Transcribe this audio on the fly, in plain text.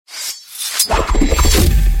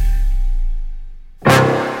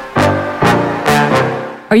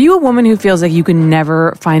Are you a woman who feels like you can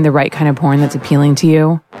never find the right kind of porn that's appealing to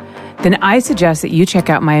you? Then I suggest that you check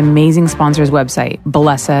out my amazing sponsor's website,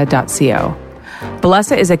 Bellesa.co.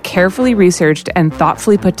 Bellesa is a carefully researched and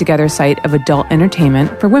thoughtfully put together site of adult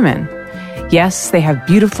entertainment for women. Yes, they have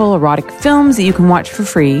beautiful erotic films that you can watch for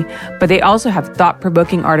free, but they also have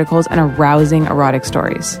thought-provoking articles and arousing erotic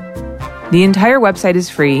stories. The entire website is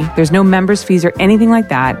free. There's no members fees or anything like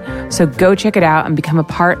that. So go check it out and become a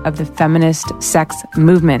part of the feminist sex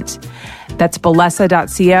movement. That's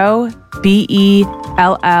Bellesa.co, Bellesa.co.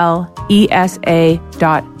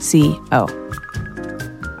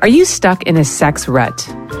 Are you stuck in a sex rut?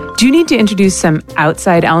 Do you need to introduce some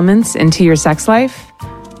outside elements into your sex life?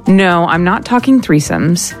 No, I'm not talking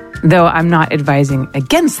threesomes, though I'm not advising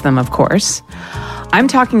against them, of course. I'm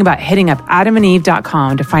talking about hitting up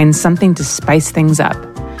adamandeve.com to find something to spice things up.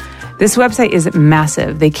 This website is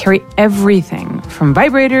massive. They carry everything from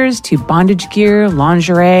vibrators to bondage gear,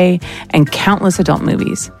 lingerie, and countless adult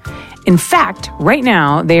movies. In fact, right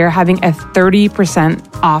now, they are having a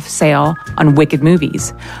 30% off sale on Wicked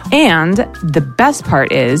movies. And the best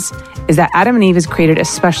part is that Adam and Eve has created a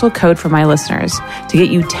special code for my listeners to get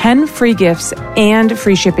you 10 free gifts and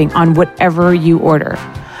free shipping on whatever you order.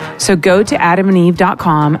 So go to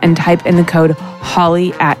adamandeve.com and type in the code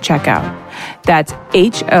HOLLY at checkout. That's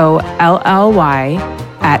HOLLY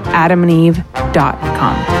at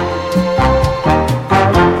adamandeve.com.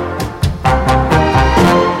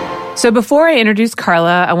 So before I introduce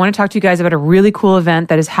Karla, I want to talk to you guys about a really cool event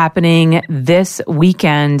that is happening this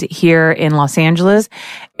weekend here in Los Angeles.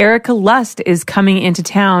 Erica Lust is coming into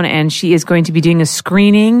town, and she is going to be doing a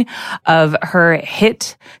screening of her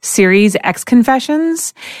hit series, X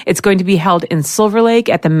Confessions. It's going to be held in Silver Lake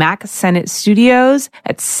at the Mac Sennett Studios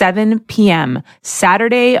at 7 p.m.,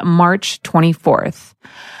 Saturday, March 24th.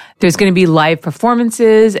 There's going to be live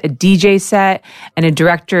performances, a DJ set, and a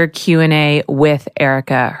director Q&A with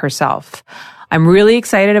Erica herself. I'm really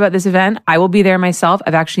excited about this event. I will be there myself.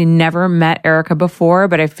 I've actually never met Erica before,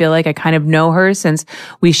 but I feel like I kind of know her since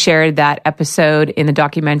we shared that episode in the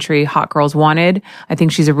documentary Hot Girls Wanted. I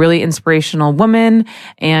think she's a really inspirational woman,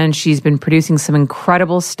 and she's been producing some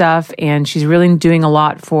incredible stuff, and she's really doing a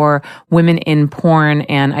lot for women in porn,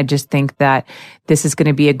 and I just think that this is going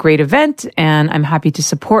to be a great event, and I'm happy to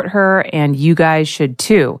support her, and you guys should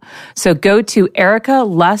too. So go to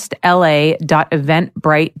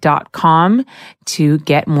ericalustla.eventbrite.com to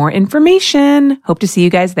get more information. Hope to see you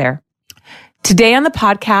guys there. Today on the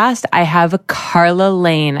podcast, I have Karla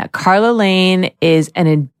Lane. Karla Lane is an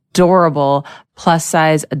adorable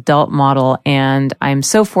plus-size adult model, and I'm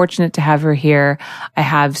so fortunate to have her here. I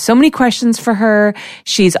have so many questions for her.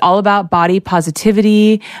 She's all about body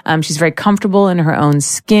positivity. She's very comfortable in her own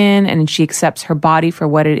skin, and she accepts her body for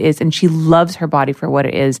what it is, and she loves her body for what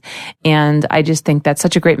it is. And I just think that's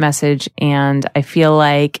such a great message, and I feel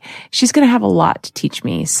like she's going to have a lot to teach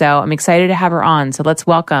me. So I'm excited to have her on. So let's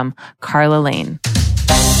welcome Karla Lane.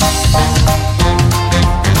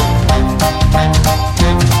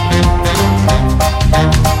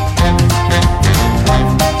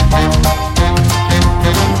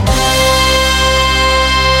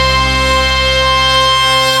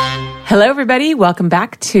 Hello, everybody. Welcome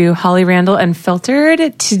back to Holly Randall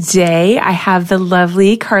Unfiltered. Today, I have the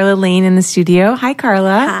lovely Karla Lane in the studio. Hi,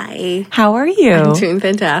 Karla. Hi. How are you? I'm doing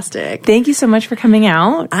fantastic. Thank you so much for coming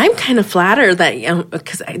out. I'm kind of flattered that,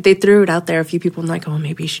 because they threw it out there. A few people were like, oh,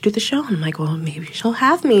 maybe you should do the show. And I'm like, well, maybe she'll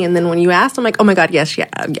have me. And then when you asked, I'm like, oh my God, yes, yeah.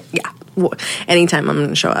 Anytime I'm going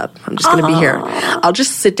to show up, I'm just going to be here. I'll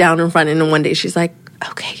just sit down in front. And then one day she's like,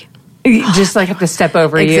 okay. You just like have to step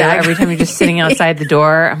over you every time you're just sitting outside the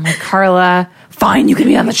door. I'm like, Karla, fine, you can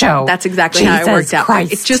be on the show. That's exactly how it worked out.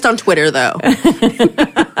 It's just on Twitter, though.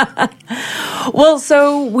 Well,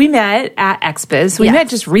 so we met at XBiz. We met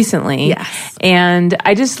just recently. Yes. And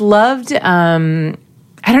I just loved,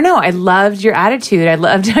 I don't know, I loved your attitude. I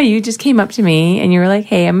loved how you just came up to me and you were like,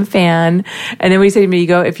 hey, I'm a fan. And then we said to me, you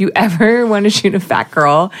go, if you ever want to shoot a fat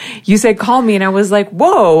girl, you said, call me. And I was like,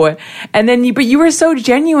 whoa. And then but you were so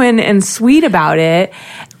genuine and sweet about it.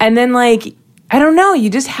 And then like, I don't know,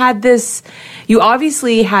 you just had this, you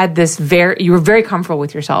obviously had this you were very comfortable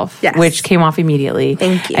with yourself, yes, which came off immediately.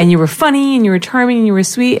 Thank you. And you were funny and you were charming and you were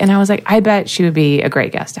sweet. And I was like, I bet she would be a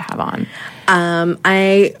great guest to have on.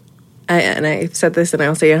 And I've said this and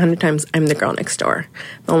I'll say 100 times, I'm the girl next door.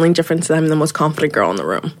 The only difference is I'm the most confident girl in the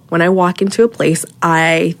room. When I walk into a place,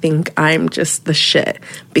 I think I'm just the shit.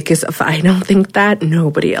 Because if I don't think that,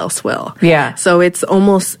 nobody else will. Yeah. So it's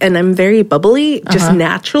almost, and I'm very bubbly, just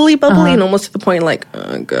naturally bubbly, and almost to the point like,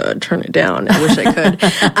 oh, God, turn it down. I wish I could.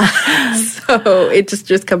 So it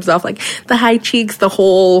just comes off like the high cheeks, the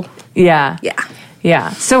whole... Yeah. Yeah.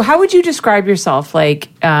 Yeah. So how would you describe yourself, like,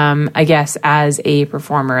 I guess, as a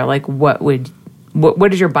performer? Like, what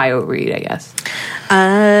does your bio read, I guess?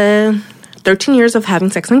 13 years of having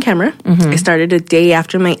sex on camera. I started a day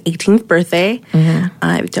after my 18th birthday.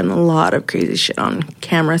 I've done a lot of crazy shit on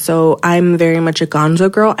camera. So I'm very much a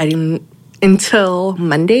gonzo girl. Until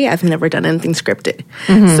Monday, I've never done anything scripted.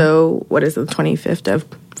 So what is it, the 25th of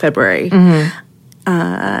February?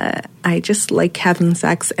 I just like having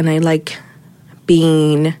sex, and I like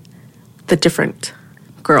being the different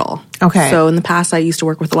girl. Okay. So in the past, I used to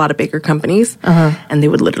work with a lot of bigger companies, and they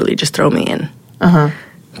would literally just throw me in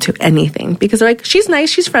to anything because they're like, she's nice,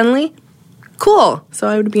 she's friendly, cool. So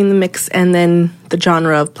I would be in the mix, and then the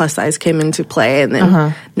genre of plus size came into play, and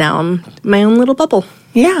then now I'm my own little bubble.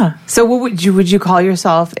 Yeah. So what would you call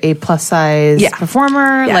yourself, a plus size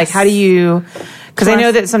performer? Yes. Like, how do you... Because I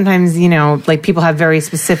know that sometimes, like people have very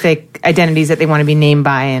specific identities that they want to be named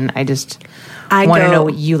by, and I want to know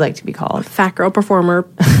what you like to be called. Fat girl performer,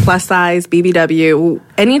 plus size, BBW,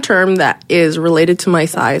 any term that is related to my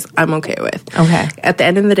size, I'm okay with. Okay. At the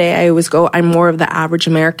end of the day, I always go, I'm more of the average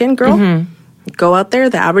American girl. Go out there,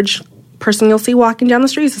 the average person you'll see walking down the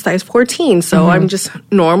street is a size 14. So I'm just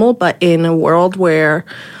normal, but in a world where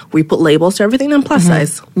we put labels to everything, I'm plus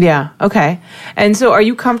size. Yeah, okay. And so are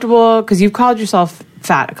you comfortable, because you've called yourself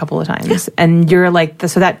fat a couple of times, and you're like,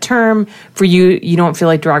 so that term for you don't feel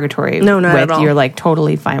like derogatory No, not at all. You're like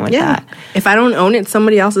totally fine with that. If I don't own it,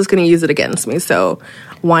 somebody else is going to use it against me. So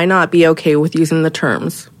why not be okay with using the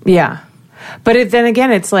terms? Yeah. But then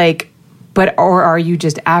again, it's like, or are you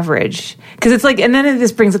just average? Because it's like, and then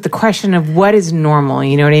this brings up the question of what is normal,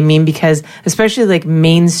 you know what I mean? Because especially like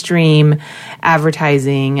mainstream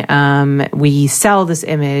advertising, we sell this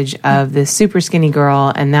image of this super skinny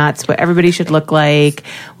girl, and that's what everybody should look like,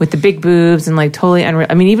 with the big boobs and like totally unreal.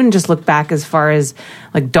 I mean, even just look back as far as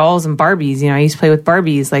like dolls and Barbies, I used to play with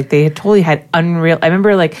Barbies, like they totally had unreal. I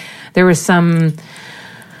remember like there was some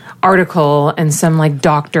article, and some like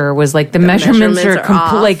doctor was like the measurements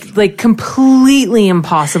are like completely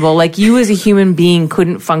impossible. Like you as a human being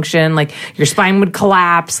couldn't function. Like your spine would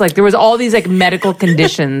collapse. Like there was all these like medical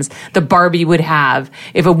conditions the Barbie would have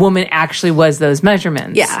if a woman actually was those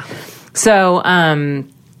measurements. Yeah. So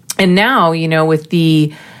and now with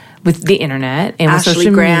the internet and with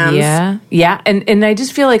social media. Yeah. And I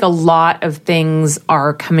just feel like a lot of things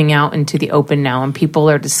are coming out into the open now, and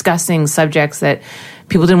people are discussing subjects that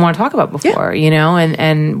people didn't want to talk about before,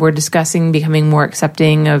 and we're discussing becoming more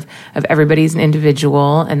accepting of everybody's an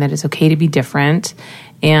individual, and that it's okay to be different.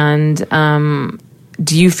 And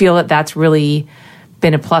do you feel that that's really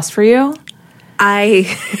been a plus for you?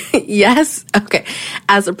 Yes. Okay.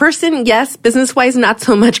 As a person, yes. Business-wise, not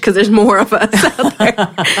so much, because there's more of us out there.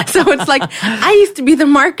 So it's like, I used to be the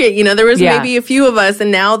market, there was maybe a few of us,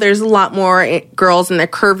 and now there's a lot more girls in the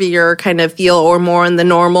curvier kind of feel, or more in the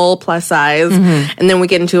normal plus size. And then we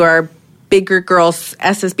get into our bigger girls,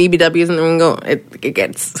 SSBBWs, and then we go, it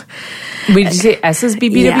gets... Did you say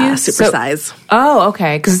SSBBWs? Yeah, super size. Oh,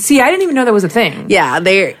 okay. Because, see, I didn't even know that was a thing. Yeah,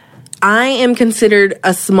 I am considered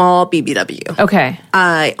a small BBW. Okay.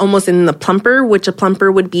 Almost in the plumper, which a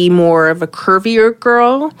plumper would be more of a curvier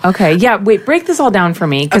girl. Okay. Yeah. Wait, break this all down for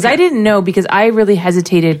me. Because I didn't know, because I really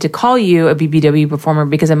hesitated to call you a BBW performer,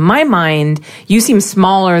 because in my mind, you seem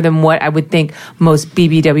smaller than what I would think most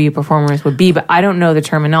BBW performers would be, but I don't know the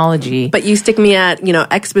terminology. But you stick me at,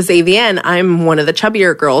 Expose Avienne, I'm one of the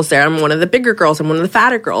chubbier girls there. I'm one of the bigger girls. I'm one of the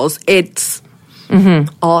fatter girls. It's...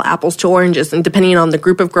 all apples to oranges, and depending on the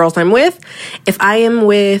group of girls I'm with, if I am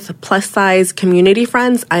with plus size community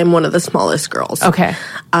friends, I'm one of the smallest girls. Okay.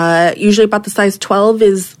 Usually about the size 12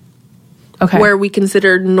 is where we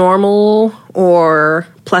consider normal or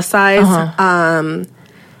plus size. And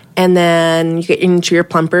then you get into your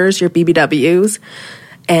plumpers, your BBWs,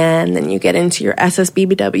 and then you get into your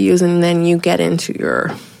SSBBWs, and then you get into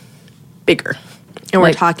your bigger. And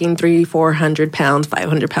we're talking 300-400 pounds,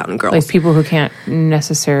 500-pound girls. Like people who can't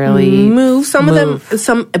necessarily move. Some of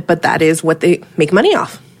them, but that is what they make money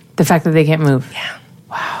off. The fact that they can't move. Yeah.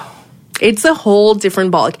 Wow. It's a whole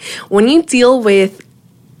different ball. When you deal with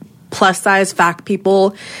plus size fat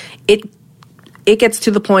people, it gets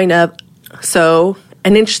to the point of, so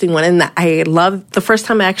an interesting one, and that I love. The first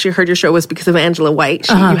time I actually heard your show was because of Angela White.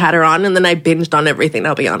 You had her on, and then I binged on everything,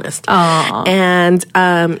 I'll be honest. And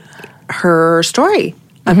her story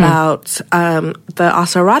about the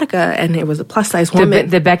autoerotica, and it was a plus size woman.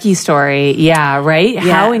 The Becky story, yeah, right? Yes.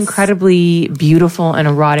 How incredibly beautiful and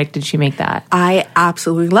erotic did she make that? I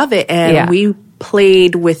absolutely love it, and we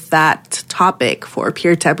played with that topic for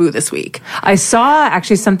Pure Taboo this week. I saw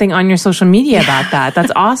actually something on your social media about that.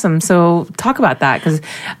 That's awesome. So talk about that, because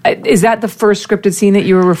is that the first scripted scene that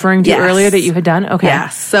you were referring to earlier that you had done? Okay. Yeah.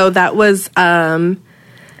 So that was,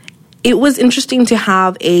 it was interesting to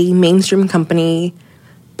have a mainstream company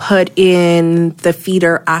put in the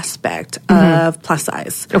feeder aspect of plus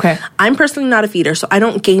size. Okay. I'm personally not a feeder, so I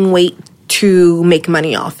don't gain weight to make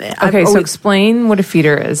money off it. Okay, so explain what a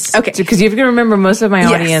feeder is. Okay. Because you have to remember, most of my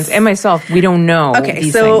audience and myself, we don't know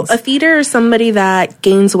these things. A feeder is somebody that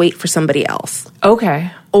gains weight for somebody else. Okay.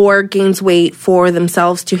 Or gains weight for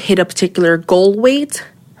themselves to hit a particular goal weight.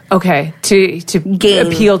 Okay, to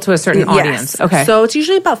appeal to a certain audience. Okay. So it's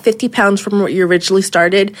usually about 50 pounds from what you originally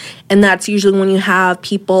started, and that's usually when you have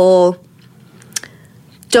people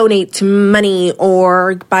donate to money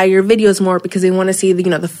or buy your videos more because they want to see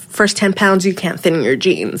the first 10 pounds you can't fit in your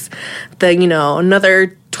jeans,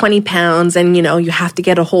 another 20 pounds and you have to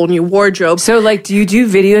get a whole new wardrobe. So like, do you do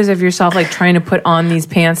videos of yourself like trying to put on these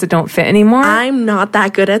pants that don't fit anymore? I'm not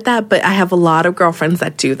that good at that, but I have a lot of girlfriends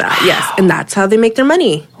that do that. Wow. Yes, and that's how they make their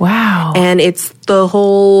money. Wow. And it's the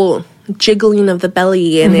whole jiggling of the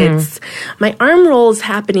belly, and it's my arm rolls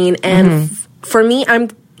happening, and for me, I'm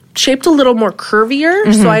shaped a little more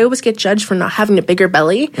curvier, so I always get judged for not having a bigger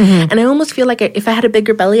belly. And I almost feel like if I had a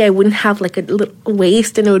bigger belly, I wouldn't have like a little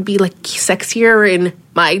waist, and it would be like sexier in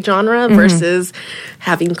my genre versus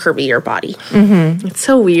having curvier body. It's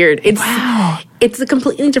so weird. It's a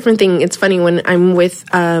completely different thing. It's funny when I'm with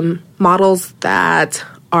models that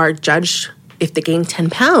are judged if they gain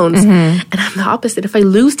 10 pounds, and I'm the opposite. If I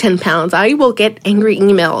lose 10 pounds, I will get angry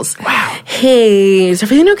emails. Wow. Hey, is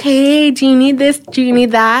everything okay? Do you need this? Do you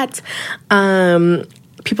need that?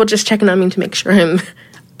 People just checking on me to make sure I'm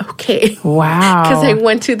okay. Wow. Because I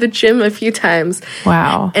went to the gym a few times.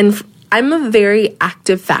 Wow. And I'm a very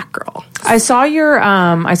active fat girl. I saw your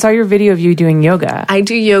video of you doing yoga. I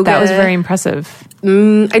do yoga. That was very impressive.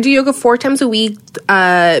 I do yoga 4 times a week,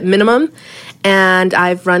 minimum. And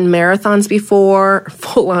I've run marathons before,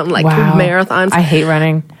 full on marathons. I hate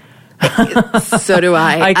running. So do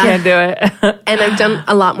I. I can't do it. And I've done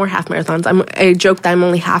a lot more half marathons. I joke that I'm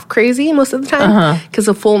only half crazy most of the time because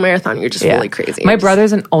a full marathon, you're just really crazy. My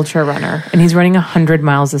brother's an ultra runner, and he's running 100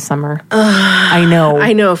 miles this summer. I know.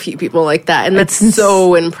 I know a few people like that, and that's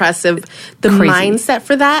so impressive. The mindset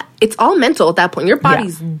for that, it's all mental at that point. Your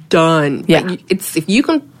body's done. Yeah. It's if you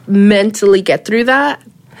can mentally get through that.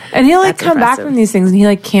 And he'll come back from these things, and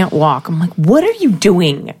he can't walk. I'm like, what are you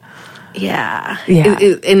doing? Yeah.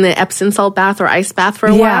 In the Epsom salt bath or ice bath for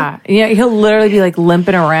a while. Yeah, he'll literally be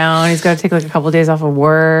limping around. He's got to take a couple of days off of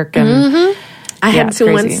work. And I had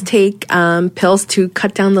to once take pills to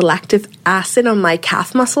cut down the lactic acid on my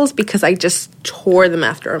calf muscles because I just tore them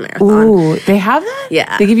after a marathon. Ooh, they have that?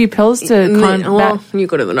 Yeah. They give you pills to Well, you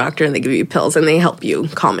go to the doctor and they give you pills and they help you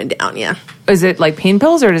calm it down, Is it like pain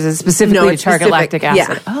pills, or is it specifically to target lactic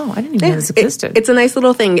acid? Yeah. Oh, I didn't even know this existed. It's a nice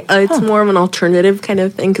little thing. It's more of an alternative kind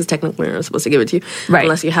of thing because technically we're not supposed to give it to you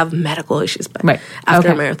unless you have medical issues. But after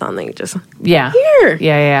a marathon, they just here.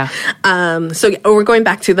 Yeah. So we're going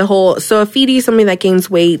back to the whole. So a feedie is somebody that gains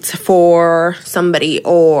weight for somebody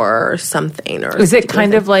or something. Or is it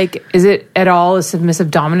kind of is it at all a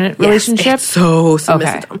submissive dominant relationship? It's so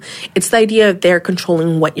submissive. Okay. It's the idea of they're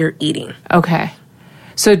controlling what you're eating. Okay.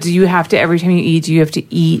 So do you have to, every time you eat, do you have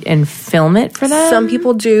to eat and film it for them? Some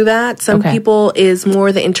people do that. Some people is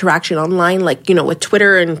more the interaction online, with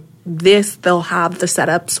Twitter and this, they'll have the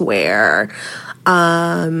setups where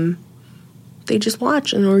they just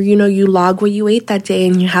watch or you log what you ate that day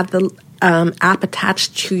and you have the app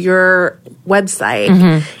attached to your website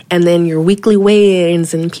and then your weekly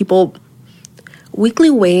weigh-ins and weekly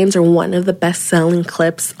weigh-ins are one of the best-selling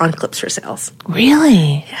clips on Clips for Sales.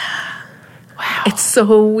 Really? Yeah. Wow. It's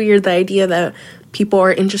so weird, the idea that people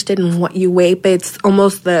are interested in what you weigh, but it's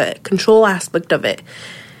almost the control aspect of it.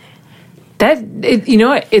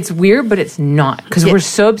 It's weird, but it's not. Because we're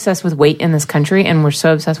so obsessed with weight in this country and we're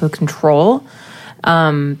so obsessed with control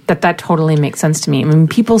that totally makes sense to me. I mean,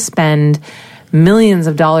 people spend millions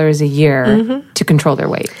of dollars a year to control their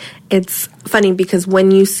weight. It's funny because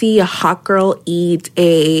when you see a hot girl eat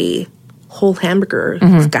a whole hamburger,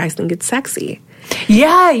 guys think it's sexy.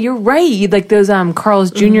 Yeah, you're right. Like those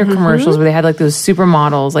Carl's Jr. commercials where they had those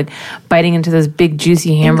supermodels biting into those big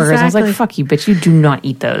juicy hamburgers. Exactly. I was like, fuck you, bitch, you do not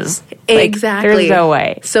eat those. Exactly. There's no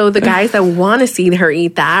way. So the guys that want to see her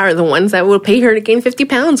eat that are the ones that will pay her to gain 50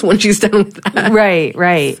 pounds when she's done with that.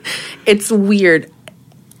 Right. It's weird.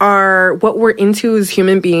 What we're into as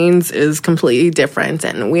human beings is completely different,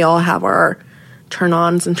 and we all have our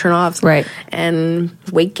turn-ons and turn-offs. Right. And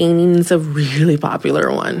weight gaining is a really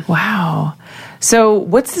popular one. Wow. So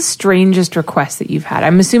what's the strangest request that you've had?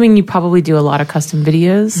 I'm assuming you probably do a lot of custom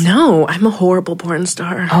videos. No, I'm a horrible porn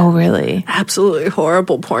star. Oh, really? Absolutely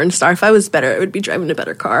horrible porn star. If I was better, I would be driving a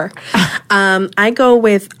better car. I go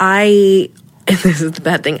with, and this is the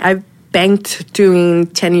bad thing, I've banked doing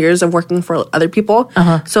 10 years of working for other people.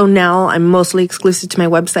 So now I'm mostly exclusive to my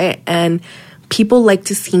website, and people like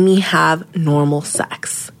to see me have normal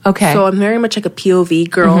sex. Okay. So I'm very much like a POV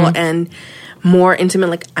girl and more intimate.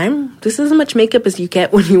 Like this is as much makeup as you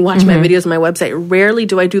get when you watch my videos on my website. Rarely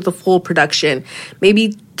do I do the full production.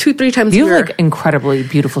 Maybe 2-3 times a year. You have like incribly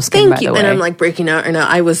beautiful skin, by the way. And I'm like breaking out right now.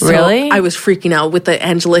 I was freaking out with the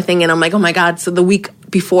Angela thing, and I'm like, oh my God. So the week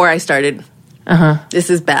before I started, this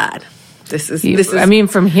is bad. This is. I mean,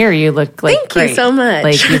 from here you look like Thank you so much.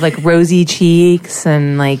 Like you have like rosy cheeks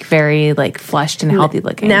and like very like flushed and healthy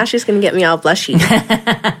looking. Now she's gonna get me all blushy.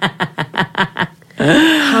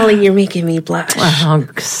 Holly, you're making me blush. Oh,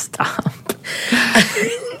 stop.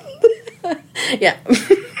 Yeah.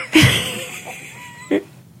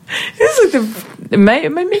 This is like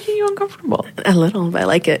am I making you uncomfortable? A little, but I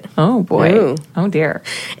like it. Oh boy. Ooh. Oh dear.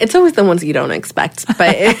 It's always the ones you don't expect,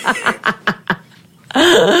 but.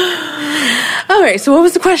 All right, so what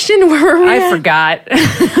was the question? Where were we I at? forgot.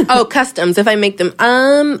 Oh, customs, if I make them.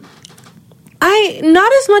 I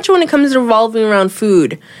not as much when it comes to revolving around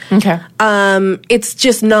food. Okay. It's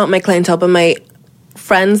just not my clientele, but my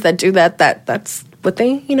friends that do that's what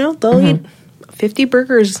they, they'll eat 50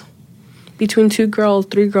 burgers between 2 girls,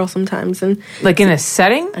 3 girls sometimes. And like in a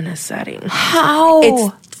setting? in a setting. How?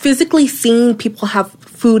 It's physically seeing people have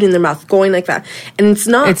food in their mouth going like that. And it's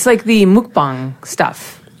not. It's like the mukbang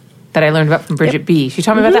stuff that I learned about from Bridget B. She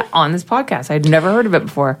told me about that on this podcast. I'd never heard of it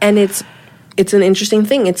before. And it's an interesting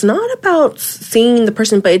thing. It's not about seeing the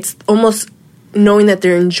person, but it's almost knowing that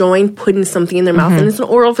they're enjoying putting something in their mouth, and it's an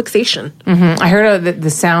oral fixation. I heard that the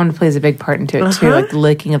sound plays a big part into it too, like the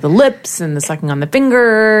licking of the lips and the sucking on the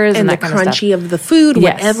fingers and the that kind of stuff. crunchy of the food,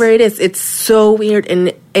 whatever it is. It's so weird,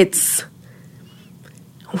 and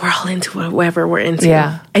we're all into whatever we're into.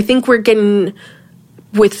 Yeah. I think we're getting,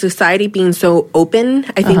 with society being so open,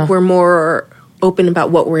 I think we're more open about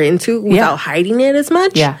what we're into without hiding it as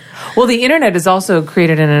much. Yeah. Well, the internet has also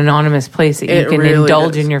created an anonymous place that you can really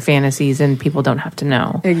indulge does. in your fantasies and people don't have to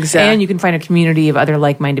know. Exactly. And you can find a community of other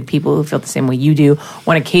like-minded people who feel the same way you do,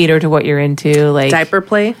 want to cater to what you're into. Like Diaper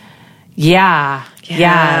play? Yeah.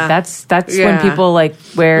 That's when people like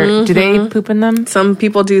wear, do they poop in them? Some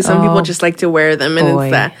people do. Some people just like to wear them.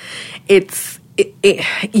 And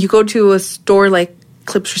you go to a store like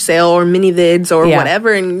Clips for Sale or Mini Vids or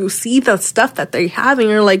whatever, and you see the stuff that they have, and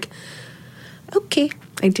you're like, okay,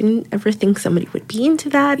 I didn't ever think somebody would be into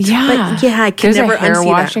that. Yeah. But I can never unsee that. There's a hair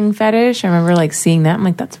washing fetish. I remember like seeing that. I'm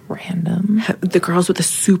like, that's random. The girls with the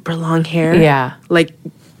super long hair. Yeah. Like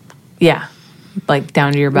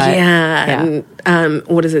down to your butt. Yeah. And,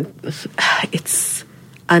 what is it? It's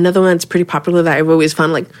another one that's pretty popular that I've always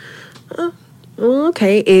found like,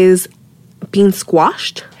 okay, is being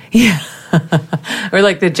squashed. Yeah. Or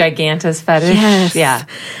like the gigantus fetish. Yes. Yeah.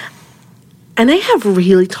 And I have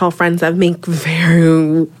really tall friends that make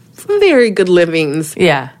very, very good livings.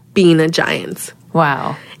 Yeah. Being a giant.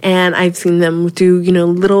 Wow. And I've seen them do,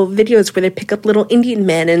 little videos where they pick up little Indian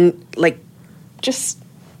men and like just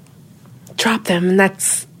drop them. And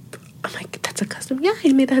I'm like, that's a custom. Yeah,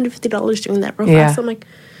 I made $150 doing that real fast. I'm like,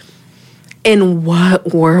 in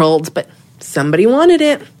what world? But somebody wanted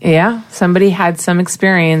it. Yeah. Somebody had some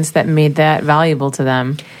experience that made that valuable to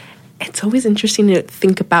them. It's always interesting to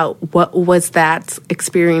think about what was that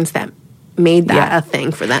experience that made that a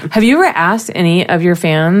thing for them. Have you ever asked any of your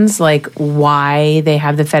fans like why they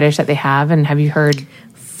have the fetish that they have, and have you heard?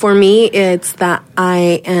 For me, it's that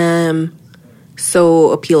I am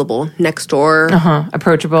so appealable, next door,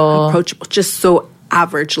 approachable, just so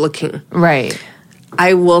average looking. Right.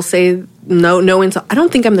 I will say no insult. I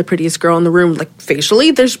don't think I'm the prettiest girl in the room. Like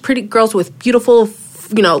facially, there's pretty girls with beautiful,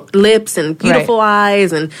 lips and beautiful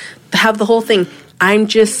eyes and have the whole thing. I'm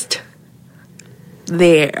just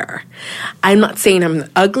there. I'm not saying I'm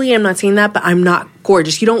ugly. I'm not saying that, but I'm not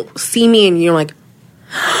gorgeous. You don't see me and you're like,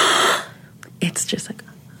 it's just like,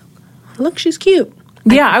 look, she's cute.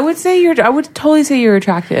 Yeah, I would totally say you're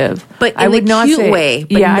attractive. But I in would the not cute say, way,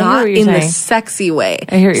 but not in the sexy way.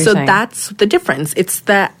 I hear what you're saying. So that's the difference. It's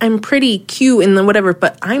that I'm pretty cute and then whatever,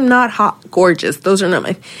 but I'm not hot, gorgeous. Those are not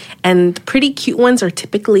my... And the pretty cute ones are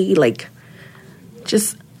typically like,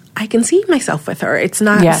 just, I can see myself with her. It's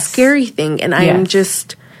not a scary thing. And I'm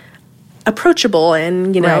just approachable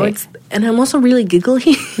and, it's... And I'm also really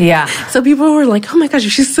giggly. Yeah. So people were like, oh my gosh,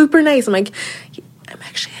 she's super nice. I'm like, I'm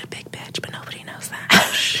actually a big bitch, but nobody knows that.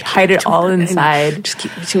 Shut hide it all inside. Just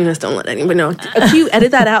keep it between us. Don't let anybody know. Can you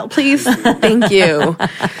edit that out, please? Thank you.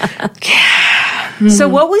 So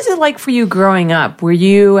what was it like for you growing up? Were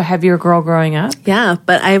you a heavier girl growing up? Yeah,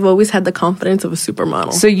 but I've always had the confidence of a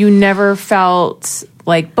supermodel. So you never felt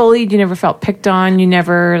like bullied? You never felt picked on? You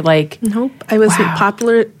never like... Nope. I was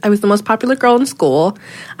popular. I was the most popular girl in school.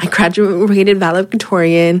 I graduated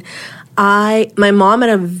valedictorian. My mom at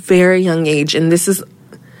a very young age, and this is...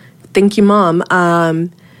 Thank you, Mom.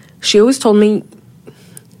 She always told me,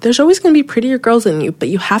 there's always going to be prettier girls than you, but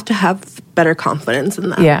you have to have better confidence in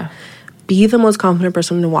that. Yeah. Be the most confident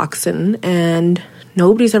person who walks in, and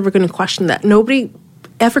nobody's ever going to question that. Nobody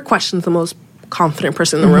ever questions the most confident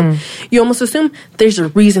person in the room. You almost assume there's a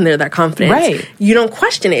reason they're that confident. Right. You don't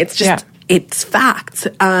question it. It's just, it's facts.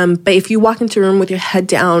 But if you walk into a room with your head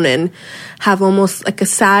down and have almost like a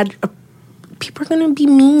sad... people are going to be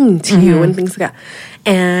mean to you and things like that.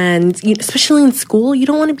 And especially in school, you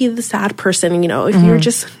don't want to be the sad person. If you're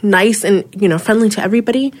just nice and, friendly to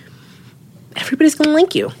everybody, everybody's going to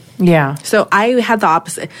like you. Yeah. So I had the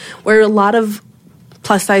opposite, where a lot of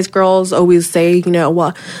plus-size girls always say,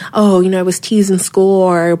 I was teased in school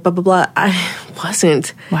or blah, blah, blah. I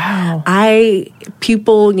wasn't. Wow.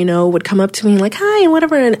 People, would come up to me like, hi, and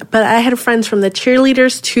whatever. But I had friends from the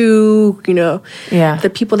cheerleaders to,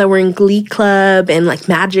 the people that were in Glee Club and like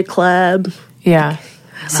Magic Club. Yeah.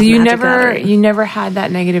 So you never had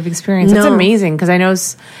that negative experience. That's amazing, because I know,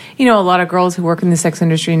 a lot of girls who work in the sex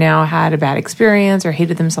industry now had a bad experience or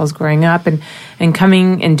hated themselves growing up, and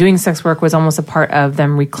coming and doing sex work was almost a part of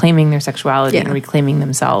them reclaiming their sexuality and reclaiming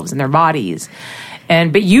themselves and their bodies.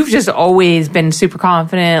 But you've just always been super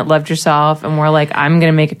confident, loved yourself, and were like, I'm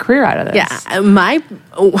going to make a career out of this. Yeah.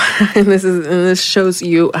 This shows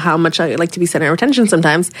you how much I like to be center of attention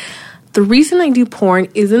sometimes. The reason I do porn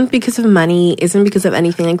isn't because of money, isn't because of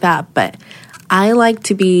anything like that, but I like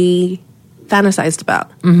to be fantasized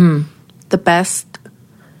about. The best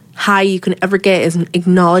high you can ever get is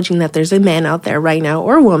acknowledging that there's a man out there right now,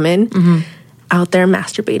 or a woman, out there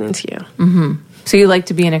masturbating to you. So you like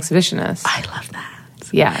to be an exhibitionist. I love that.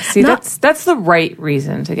 Yeah, see, that's the right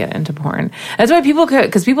reason to get into porn. That's why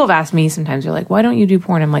because people have asked me sometimes, they're like, why don't you do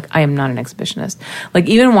porn? I'm like, I am not an exhibitionist. Like,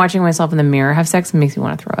 even watching myself in the mirror have sex makes me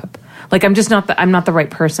want to throw up. Like, I'm not the right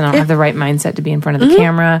person. I don't have the right mindset to be in front of the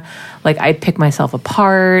camera. Like, I pick myself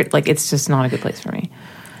apart. Like, it's just not a good place for me.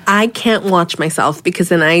 I can't watch myself, because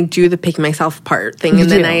then I do the pick myself apart thing.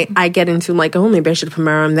 And then I get into like, oh, maybe I should put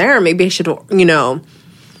my arm there. Maybe I should,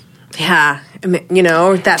 yeah,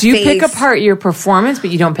 that Do you face. pick apart your performance, but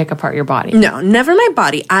you don't pick apart your body? No, never my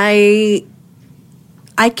body. I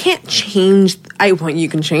can't change. You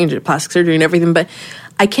can change it, plastic surgery and everything, but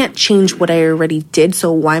I can't change what I already did.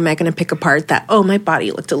 So why am I going to pick apart that? Oh, my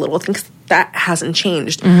body looked a little thing. That hasn't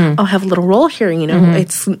changed. I'll have a little roll here.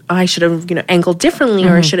 I should have angled differently,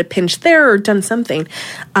 or I should have pinched there or done something.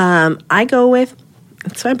 I go with,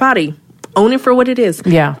 it's my body. Own it for what it is.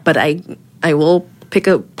 Yeah, but I will pick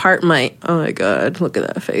apart my, oh my God, look at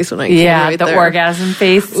that face when I came right the there. Orgasm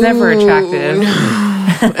face. It's never attractive.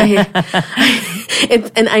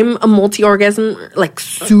 And I'm a multi-orgasm, like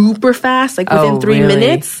super fast, like within 3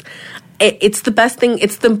 minutes. It's the best thing.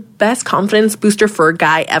 It's the best confidence booster for a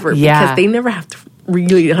guy ever, because they never have to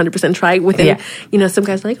really 100% try within, some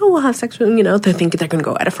guys are like, oh, we'll have sex with, they think they're going to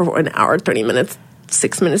go at it for an hour, 30 minutes.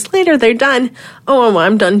 6 minutes later, they're done. Oh,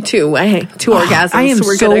 I'm done too. I hate 2 orgasms. I am so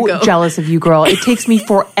we're gonna go. Jealous of you, girl. It takes me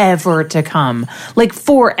forever to come. Like,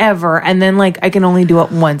 forever. And then, like, I can only do it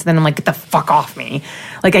once. Then I'm like, get the fuck off me.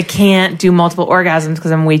 Like, I can't do multiple orgasms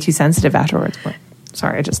because I'm way too sensitive afterwards. But,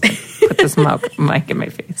 sorry, I just put this mic in my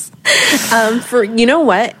face. You know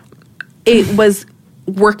what? It was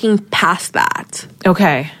working past that.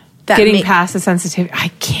 Okay. Getting past the sensitivity. I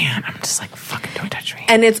can't. I'm just like, fucking don't touch me.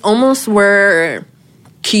 And it's almost where...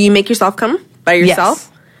 Can you make yourself come by yourself?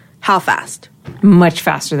 Yes. How fast? Much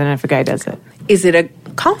faster than if a guy does it. Is it a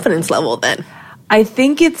confidence level then? I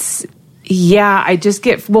think it's, I just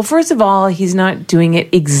get, well, first of all, he's not doing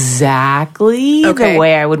it exactly the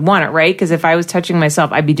way I would want it, right? Because if I was touching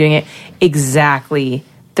myself, I'd be doing it exactly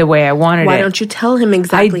the way I wanted it. Why don't you tell him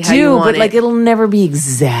exactly how you want it? But like, it'll never be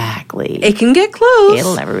exactly. It can get close.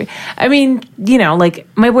 It'll never be. I mean, like,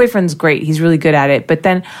 my boyfriend's great. He's really good at it. But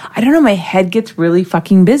then, I don't know, my head gets really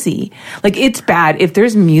fucking busy. Like, it's bad. If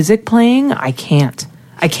there's music playing, I can't.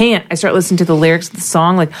 I start listening to the lyrics of the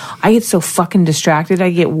song. Like, I get so fucking distracted.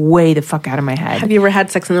 I get way the fuck out of my head. Have you ever had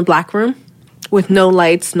sex in a black room? With no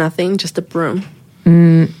lights, nothing, just a broom?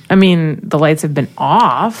 I mean, the lights have been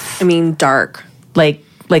off. I mean, dark.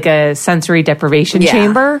 Like a sensory deprivation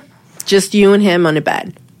chamber? Just you and him on a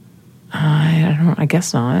bed. I don't know. I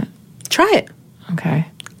guess not. Try it. Okay.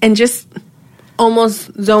 and just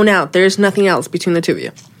almost zone out. There's nothing else between the two of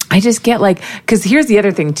you. I just get like, because here's the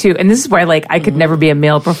other thing too, and this is why like I could never be a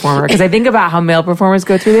male performer, because I think about how male performers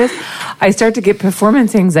go through this. I start to get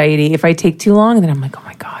performance anxiety if I take too long, and then I'm like, oh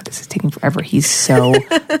my God, this is taking forever. He's so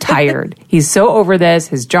tired. He's so over this.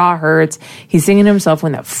 His jaw hurts. He's singing to himself,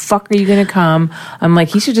 when the fuck are you going to come? I'm like,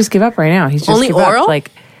 he should just give up right now. He's just only oral?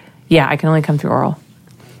 Like, yeah, I can only come through oral.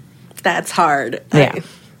 That's hard. Yeah.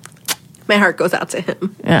 My heart goes out to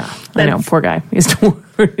him. Yeah, I know. Poor guy. He has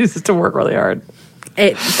to work really hard.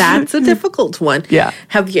 That's a difficult one. Yeah.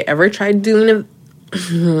 Have you ever tried doing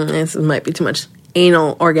this might be too much,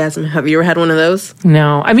 anal orgasm? Have you ever had one of those?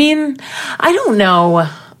 No. I mean, I don't know.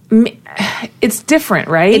 It's different,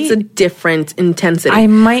 right? It's a different intensity. I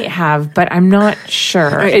might have, but I'm not sure.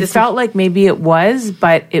 Right, it felt like maybe it was,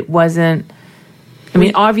 but it wasn't. I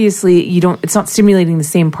mean, obviously, it's not stimulating the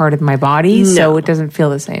same part of my body, so it doesn't feel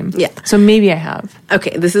the same. Yeah. So maybe I have.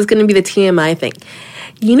 Okay, this is going to be the TMI thing.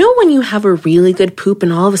 You know when you have a really good poop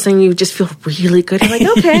and all of a sudden you just feel really good? You're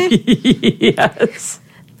like, okay. Yes.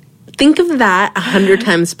 Think of that 100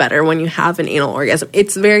 times better when you have an anal orgasm.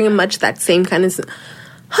 It's very much that same kind of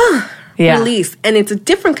release. And it's a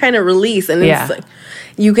different kind of release. And it's like,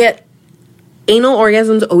 you get, anal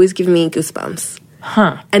orgasms always give me goosebumps.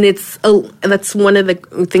 Huh. And that's one of the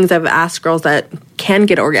things I've asked girls that can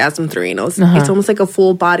get orgasm through anals. It's almost like a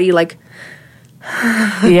full body, like,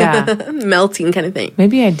 melting kind of thing.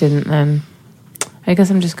 Maybe I didn't then. I guess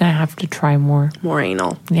I'm just going to have to try more. More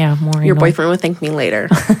anal. Yeah, more anal. Your boyfriend will thank me later.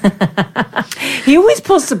 He always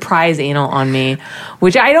pulls surprise anal on me,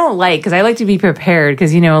 which I don't like, because I like to be prepared,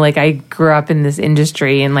 because, like, I grew up in this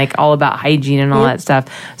industry and, like, all about hygiene and all that stuff.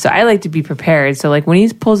 So I like to be prepared. So, like, when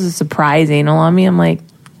he pulls a surprise anal on me, I'm like,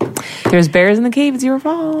 there's bears in the cave, it's your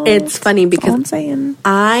fault. It's funny because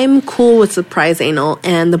I'm cool with surprise anal,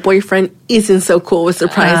 and the boyfriend isn't so cool with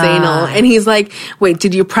surprise anal. And he's like, wait,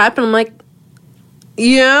 did you prep? And I'm like,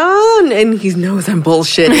 yeah. And he knows I'm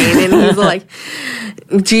bullshitting. And he's like,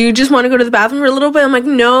 do you just want to go to the bathroom for a little bit? I'm like,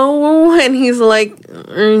 no. And he's like,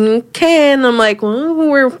 okay. And I'm like, well,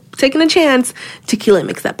 we're taking a chance. Tequila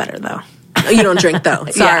makes that better, though. You don't drink, though.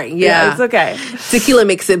 Sorry. Yeah, it's okay. Tequila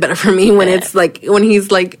makes it better for me when it's like, when he's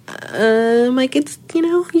like, I'm like, it's, you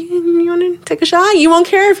want to take a shot? You won't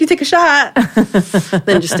care if you take a shot.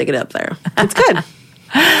 Then just stick it up there. It's good.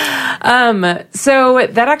 So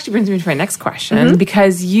that actually brings me to my next question,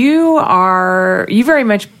 because you very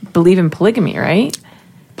much believe in polygamy, right?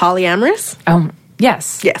 Polyamorous?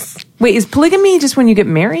 Yes. Yes. Wait, is polygamy just when you get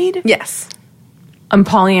married? Yes.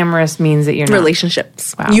 Polyamorous means that you're not.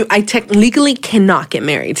 Relationships. Wow. I legally cannot get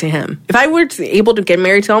married to him. If I were able to get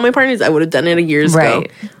married to all my partners, I would have done it years ago.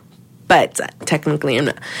 But technically I'm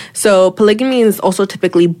not. So polygamy is also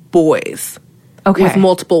typically boys. Okay. With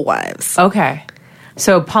multiple wives. Okay.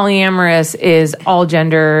 So polyamorous is all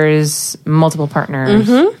genders, multiple partners.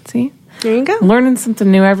 See? There you go. Learning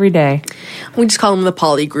something new every day. We just call them the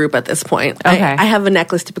poly group at this point. Okay. I have a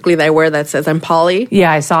necklace typically that I wear that says I'm poly.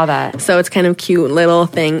 Yeah, I saw that. So it's kind of cute little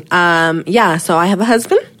thing. So I have a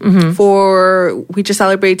husband. We just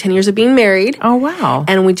celebrated 10 years of being married. Oh, wow.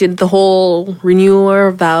 And we did the whole renewal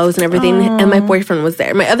of vows and everything. And my boyfriend was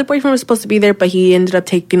there. My other boyfriend was supposed to be there, but he ended up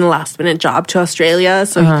taking a last minute job to Australia,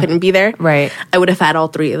 so he couldn't be there. Right. I would have had all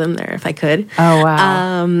three of them there if I could. Oh,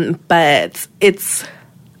 wow. But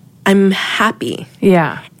I'm happy.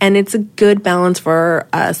 Yeah. And it's a good balance for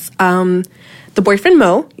us. The boyfriend,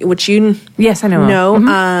 Mo, which you yes, I know.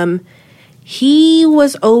 Mo, he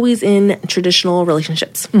was always in traditional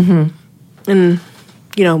relationships. And,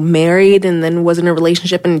 married and then was in a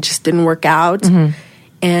relationship and it just didn't work out.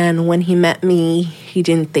 And when he met me, he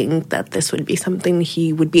didn't think that this would be something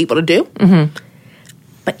he would be able to do.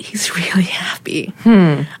 But he's really happy.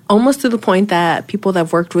 Almost to the point that people that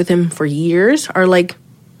have worked with him for years are like,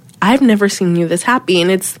 I've never seen you this happy.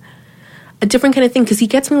 And it's a different kind of thing because he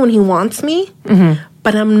gets me when he wants me,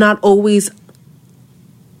 but I'm not always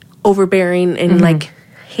overbearing and like,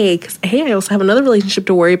 hey, I also have another relationship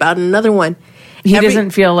to worry about and another one. He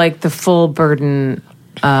doesn't feel like the full burden.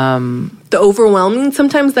 The overwhelming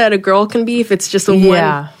sometimes that a girl can be if it's just a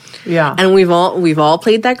one. Yeah. And we've all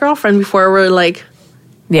played that girlfriend before. We're like,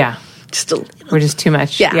 we're just too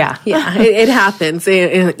much. Yeah. It happens,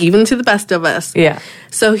 even to the best of us. Yeah.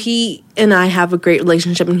 So he and I have a great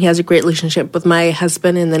relationship, and he has a great relationship with my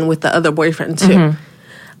husband, and then with the other boyfriend too.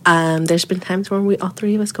 There's been times where all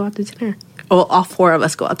three of us go out to dinner. Well, all four of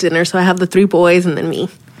us go out to dinner. So I have the three boys and then me.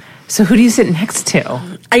 So who do you sit next to?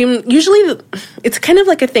 I'm usually, it's kind of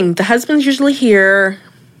like a thing. The husband's usually here,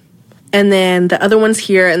 and then the other one's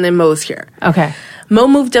here, and then Mo's here. Okay. Mo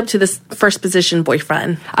moved up to this first position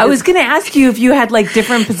boyfriend. I was going to ask you if you had like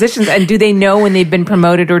different positions, and do they know when they've been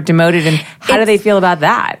promoted or demoted, and how do they feel about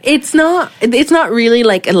that? It's not really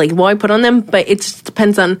like a label I put on them, but it just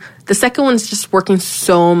depends on, the second one's just working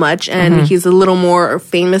so much, and he's a little more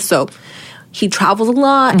famous, so he travels a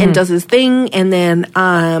lot and does his thing, and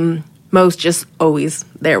then Mo's just always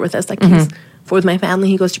there with us. Like he's with my family,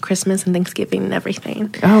 he goes to Christmas and Thanksgiving and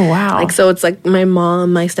everything. Oh, wow. Like, so it's like my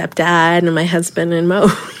mom, my stepdad, and my husband and Mo.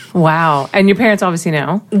 Wow. And your parents obviously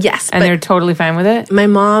know? Yes. And they're totally fine with it? My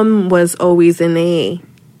mom was always in a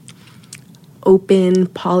open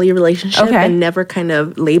poly relationship and never kind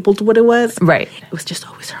of labeled what it was. Right. It was just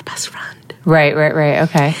always her best friend. Right.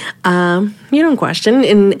 Okay. You don't question.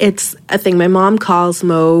 And it's a thing. My mom calls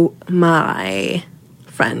Mo my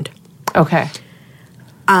friend. Okay.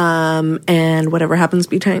 And whatever happens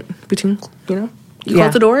between you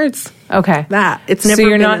close the door, it's that. It's never. So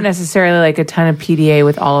you're not necessarily like a ton of PDA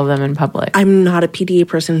with all of them in public. I'm not a PDA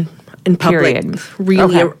person in public. Period.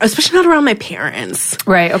 Really, especially not around my parents.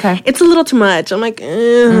 Right. Okay. It's a little too much. I'm like,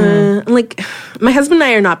 I'm like, my husband and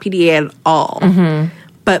I are not PDA at all.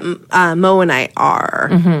 But Mo and I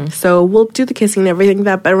are. So we'll do the kissing and everything like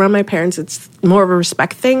that. But around my parents, it's more of a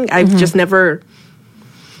respect thing. I've just never.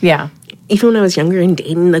 Yeah. Even when I was younger and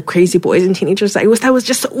dating the crazy boys and teenagers, that was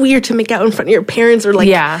just so weird to make out in front of your parents or like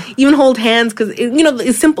even hold hands, because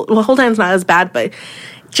it's simple. Well, hold hands not as bad, but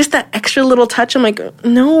just that extra little touch. I'm like,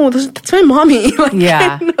 no, that's my mommy. Like,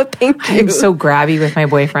 no, thank you. I'm so grabby with my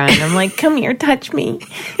boyfriend. I'm like, come here, touch me,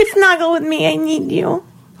 snuggle with me. I need you.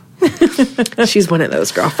 She's one of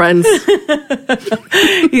those girlfriends.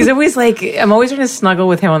 He's always like, I'm always trying to snuggle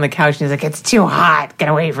with him on the couch, and he's like, it's too hot, get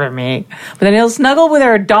away from me. But then he'll snuggle with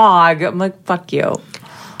our dog. I'm like, fuck you.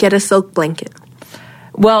 Get a silk blanket.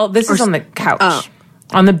 Well, this is on the couch.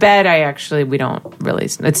 On the bed, we don't really,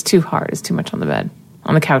 it's too hard. It's too much on the bed.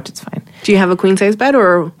 On the couch, it's fine. Do you have a queen size bed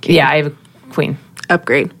or? Yeah, I have a queen.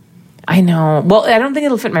 Upgrade. I know. Well, I don't think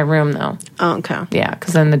it'll fit my room, though. Oh, okay. Yeah,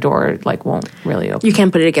 because then the door, won't really open. You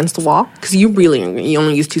can't put it against the wall? Because you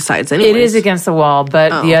only use two sides anyway. It is against the wall,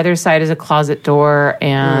 but the other side is a closet door,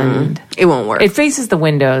 and... It won't work. It faces the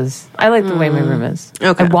windows. I like the way my room is.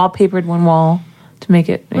 Okay. I wallpapered one wall to make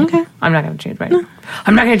it... Okay. I'm not going to change my room.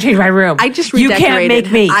 I'm not going to change my room. I just redecorated. You can't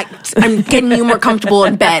make me. I'm getting you more comfortable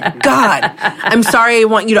in bed. God. I'm sorry, I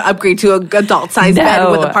want you to upgrade to an adult-sized bed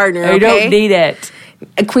with a partner, okay? I don't need it.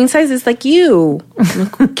 A queen size is like you.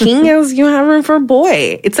 King is you have room for a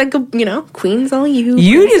boy. It's like queen's all you.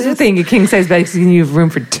 You just think a king size bed because you have room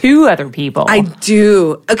for two other people. I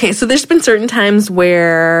do. Okay, so there's been certain times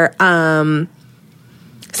where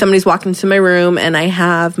somebody's walked into my room and I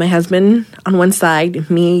have my husband on one side,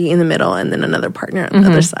 me in the middle, and then another partner on the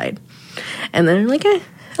other side. And then I'm like,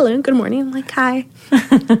 hello, good morning. I'm like, hi.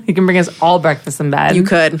 You can bring us all breakfast in bed. You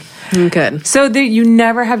could. So you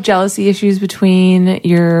never have jealousy issues between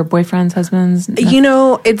your boyfriends, husbands?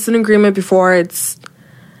 No? It's an agreement before.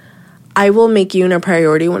 I will make you a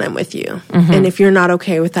priority when I'm with you. And if you're not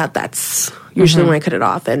okay with that, that's usually when I cut it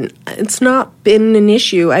off. And it's not been an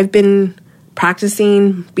issue. I've been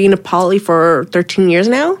practicing being a poly for 13 years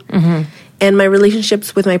now. And my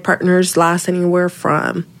relationships with my partners last anywhere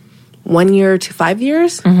from 1 year to 5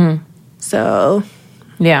 years. So...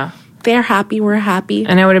 yeah. They're happy. We're happy.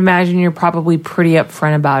 And I would imagine you're probably pretty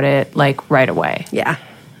upfront about it, right away. Yeah.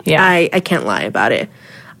 I can't lie about it.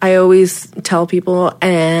 I always tell people,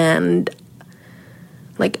 and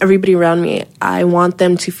everybody around me, I want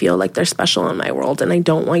them to feel like they're special in my world, and I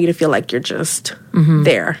don't want you to feel like you're just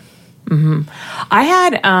there. I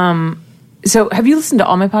had, so have you listened to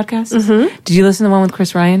all my podcasts? Did you listen to the one with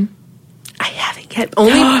Chris Ryan? I haven't yet.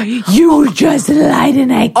 Only you just lied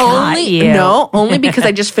and I caught you. No, only because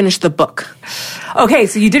I just finished the book. Okay,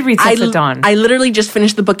 so you did read Sex at Dawn. I literally just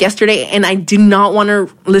finished the book yesterday, and I did not want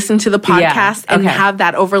to listen to the podcast and have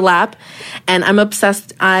that overlap. And I'm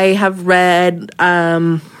obsessed. I have read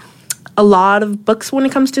a lot of books when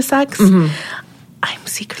it comes to sex. I'm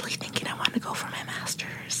secretly thinking I want to go for my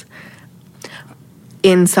master's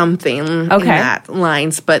in something in that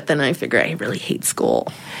lines, but then I figure I really hate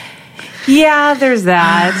school. Yeah, there's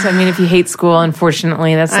that. I mean, if you hate school,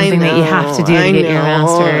 unfortunately, that's something that you have to do to get your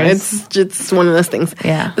master's. It's one of those things.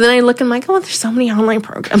 Yeah. But then I look and I'm like, there's so many online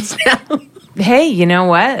programs now. Hey, you know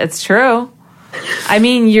what? It's true. I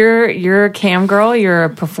mean, you're a cam girl. You're a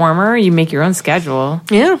performer. You make your own schedule.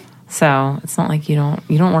 Yeah. So it's not like you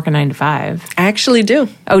don't work a 9 to 5. I actually do.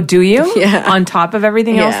 Oh, do you? Yeah. On top of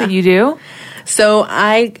everything else that you do? So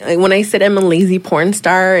when I said I'm a lazy porn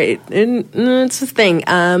star, it's this thing.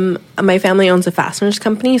 My family owns a fasteners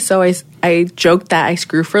company, so I joked that I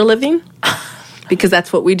screw for a living. because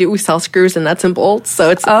that's what we do. We sell screws and nuts and bolts. So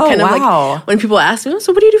it's kind of wow. like when people ask me,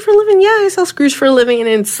 so what do you do for a living? Yeah, I sell screws for a living. And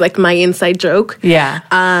it's like my inside joke.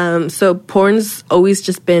 Yeah. So porn's always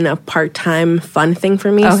just been a part-time fun thing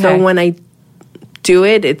for me. Okay. So when I do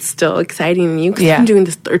it, it's still exciting and new because Yeah. I'm doing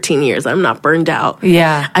this 13 years. I'm not burned out.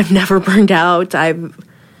 Yeah. I've never burned out. I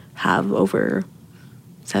have over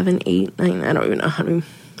 7, 8, 9, I don't even know how many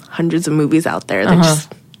hundreds of movies out there that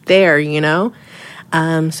just there, you know?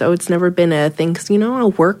 So it's never been a thing because, you know,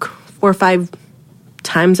 I'll work 4 or 5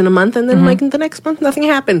 times in a month and then like the next month nothing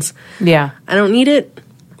happens. Yeah. I don't need it.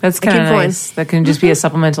 That's kind of nice. That can just be a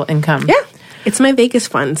supplemental income. Yeah. It's my Vegas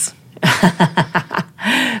funds.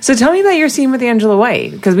 So tell me about your scene with Angela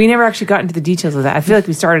White, because we never actually got into the details of that. I feel like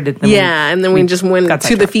we started it. And then we just went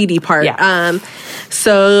to the feedy part. Yeah.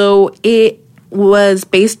 So it was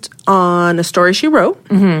based on a story she wrote,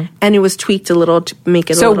 and it was tweaked a little to make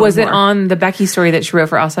it a little more. So was it on the Becky story that she wrote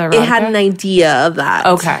for Elsa Erotica? It had an idea of that.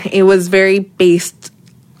 Okay. It was very based...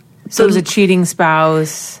 So it was a cheating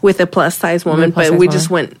spouse. With a plus-size woman, but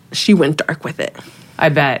she went dark with it. I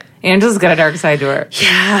bet. Angela's got a dark side to her.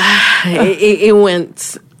 Yeah. It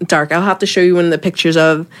went dark. I'll have to show you one of the pictures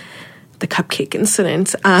of the cupcake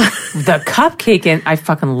incident. The cupcake... I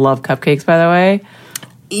fucking love cupcakes, by the way.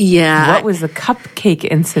 Yeah. What was the cupcake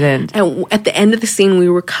incident? And at the end of the scene, we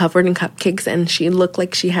were covered in cupcakes, and she looked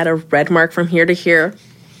like she had a red mark from here to here.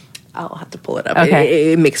 I'll have to pull it up.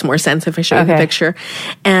 Okay. It makes more sense if I show you the picture.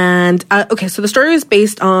 And, so the story is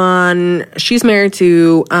based on... She's married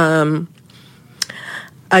to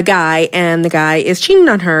a guy, and the guy is cheating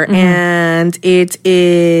on her, and it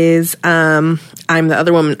is... I'm the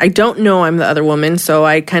other woman. I don't know I'm the other woman, so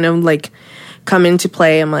I kind of, like, come into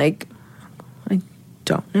play. I'm like...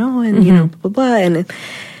 don't know, and you know, blah blah. And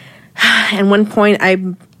at one point I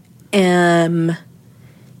am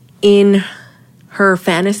in her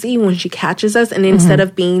fantasy when she catches us, and instead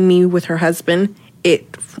of being me with her husband,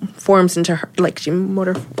 it forms into her, like she it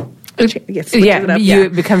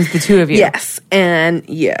becomes the two of you. Yes. And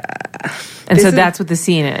and so that's what the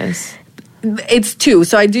scene is. It's 2.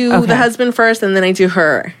 So I do the husband first, and then I do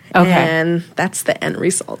her. Okay. And that's the end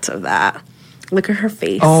result of that. Look at her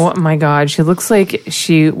face. Oh my God. She looks like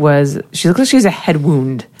she has a head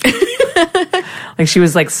wound. Like she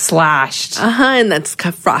was like slashed. And that's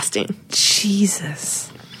frosting. Jesus.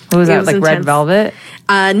 What was that? Like intense. red velvet?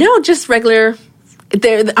 No, just regular.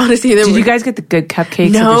 Honestly, did you guys get the good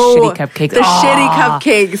cupcakes? No, or the shitty cupcakes. The shitty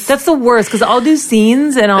cupcakes. That's the worst because I'll do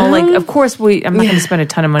scenes and I'll like. Of course, I'm not going to spend a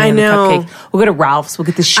ton of money on the cupcake. We'll go to Ralph's. We'll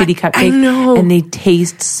get the shitty cupcake. I know, and they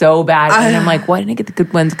taste so bad. And I'm like, why didn't I get the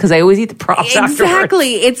good ones? Because I always eat the props afterwards.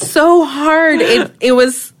 Exactly. It's so hard. It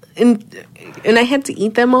was, and I had to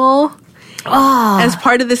eat them all as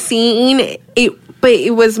part of the scene. But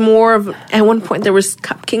it was more of, at one point there was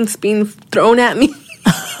cupcakes being thrown at me.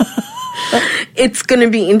 It's going to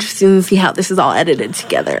be interesting to see how this is all edited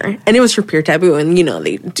together. And it was for Pure Taboo, and you know,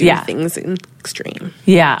 they do things in extreme.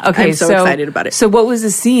 Yeah, okay. I'm so excited about it. So what was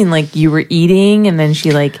the scene? Like you were eating and then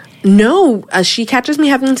she like... No, she catches me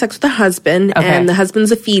having sex with the husband, and the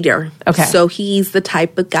husband's a feeder. Okay. So he's the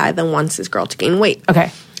type of guy that wants his girl to gain weight. Okay.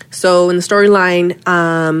 So in the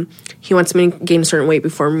storyline, he wants me to gain a certain weight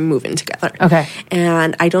before we move in together. Okay.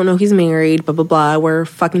 And I don't know he's married, blah, blah, blah. We're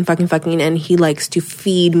fucking, and he likes to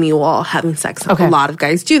feed me while having sex. Okay. A lot of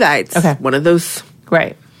guys do that. It's one of those...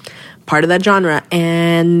 Right. Part of that genre.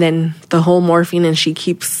 And then the whole morphine, and she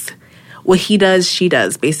keeps... What he does, she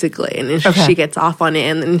does, basically. And then she gets off on it,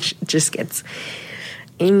 and then she just gets...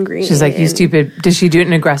 angry. She's like, you stupid. Does she do it in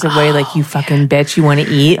an aggressive way? Like, you fucking bitch, you want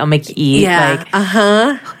to eat? I'll make you eat. Yeah.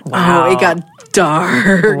 Like, wow. Oh, it got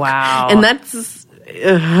dark. Wow. And that's,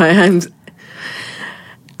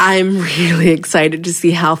 I'm really excited to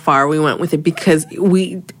see how far we went with it, because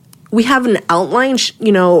we have an outline,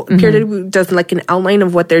 Pure Taboo does like an outline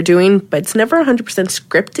of what they're doing, but it's never 100%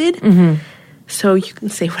 scripted. Mm-hmm. So you can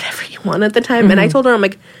say whatever you want at the time. Mm-hmm. And I told her, I'm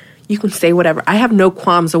like, you can say whatever. I have no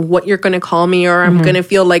qualms of what you're going to call me, or I'm going to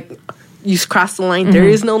feel like you crossed the line. Mm-hmm. There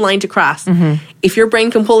is no line to cross. Mm-hmm. If your brain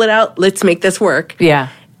can pull it out, let's make this work. Yeah.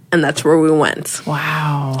 And that's where we went.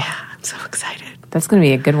 Wow. Yeah, I'm so excited. That's going to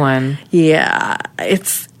be a good one. Yeah.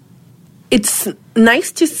 It's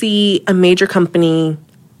nice to see a major company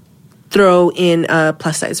throw in a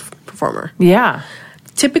plus-size performer. Yeah.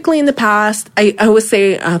 Typically in the past, I always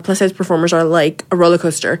say plus-size performers are like a roller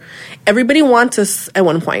coaster. Everybody wants us at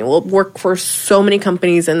one point. We'll work for so many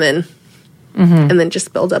companies, and then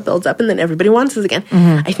just builds up, and then everybody wants us again.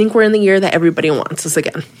 Mm-hmm. I think we're in the year that everybody wants us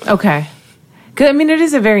again. Okay. Good. I mean, it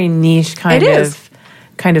is a very niche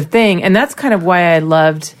kind of thing, and that's kind of why I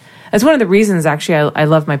loved That's one of the reasons, actually, I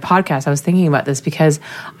love my podcast. I was thinking about this because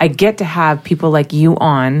I get to have people like you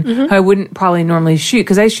on who I wouldn't probably normally shoot,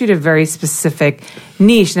 because I shoot a very specific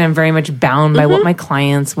niche and I'm very much bound by what my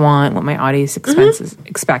clients want, what my audience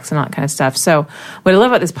expects and all that kind of stuff. So what I love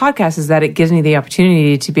about this podcast is that it gives me the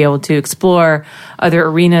opportunity to be able to explore other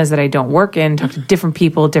arenas that I don't work in, talk to different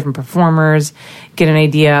people, different performers, get an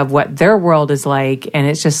idea of what their world is like. And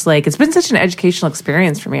it's just like, it's been such an educational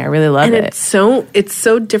experience for me. I really love it. It's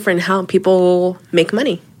so different how people make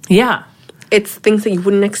money. Yeah. It's things that you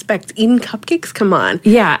wouldn't expect. Eating cupcakes, come on.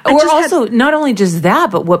 Yeah. Or also, not only just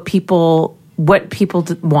that, but what people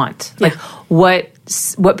want. Like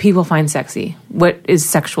what people find sexy. What is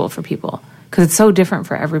sexual for people. Because it's so different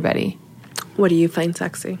for everybody. What do you find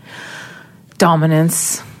sexy?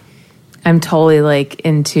 Dominance. I'm totally like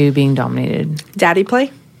into being dominated. Daddy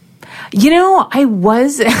play? You know, I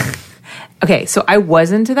was... Okay, so I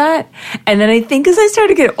was into that. And then I think as I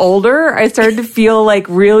started to get older, I started to feel like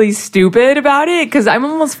really stupid about it because I'm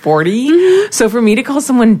almost 40. So for me to call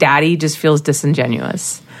someone daddy just feels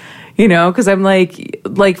disingenuous. You know, because I'm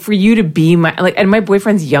like for you to be my... and my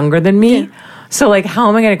boyfriend's younger than me. Yeah. So like, how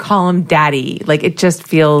am I going to call him daddy? Like, it just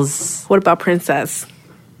feels... What about princess?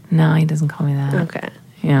 No, he doesn't call me that. Okay.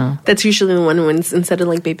 Yeah. That's usually the one when instead of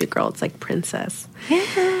like baby girl, it's like princess.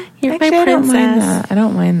 Yeah. You're my princess. I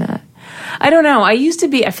don't mind that. I don't know. I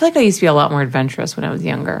feel like I used to be a lot more adventurous when I was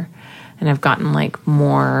younger. And I've gotten like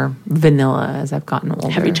more vanilla as I've gotten older.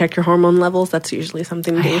 Have you checked your hormone levels? That's usually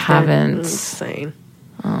something I haven't. Insane.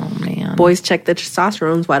 Oh, man. Boys check the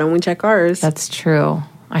testosterones. Why don't we check ours? That's true.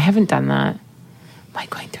 I haven't done that. Am I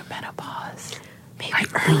going through menopause? Maybe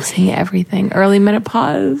I'm losing everything. Early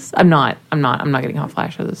menopause? I'm not getting hot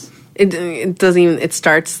flashes. It doesn't even... It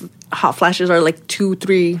starts... Hot flashes are like 2,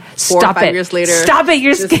 3, 4, 5 years later. Stop it.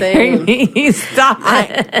 You're scaring me. Stop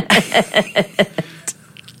it.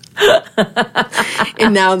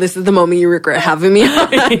 And now this is the moment you regret having me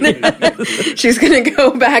on. She's going to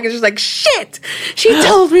go back and she's like, shit, she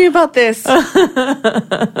told me about this.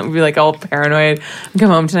 I'll be like all paranoid. I'll come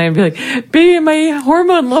home tonight and be like, baby, my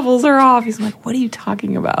hormone levels are off. He's like, what are you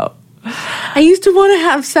talking about? I used to want to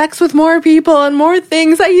have sex with more people and more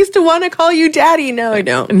things. I used to want to call you daddy. No, I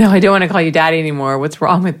don't. No, I don't want to call you daddy anymore. What's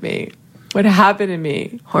wrong with me? What happened to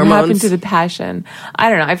me? Hormones. What happened to the passion? I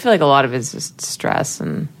don't know. I feel like a lot of it's just stress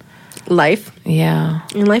and... Life. Yeah.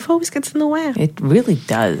 And life always gets in the way. It really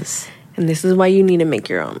does. And this is why you need to make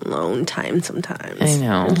your own alone time sometimes. I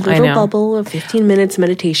know. A little bubble of 15 minutes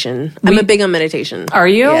meditation. I'm a big on meditation. Are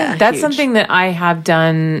you? Yeah, that's huge. Something that I have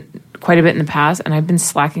done quite a bit in the past, and I've been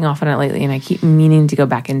slacking off on it lately, and I keep meaning to go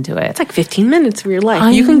back into it. It's like 15 minutes of your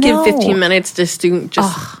life. You can give 15 minutes just to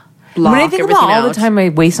block when I think about all out. the time I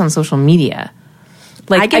waste on social media.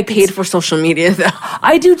 Like, I get paid for social media, though.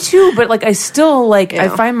 I do too, but like I still like I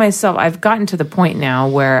find myself. I've gotten to the point now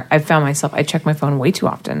where I've found myself. I check my phone way too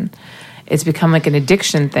often. It's become like an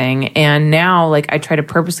addiction thing, and now like I try to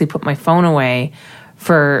purposely put my phone away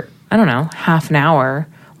for I don't know half an hour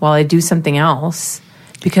while I do something else.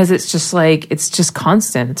 Because it's just like, it's just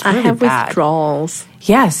constant. It's really I have bad. withdrawals.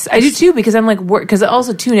 Yes, I do too, because I'm like, because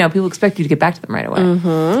also too now people expect you to get back to them right away.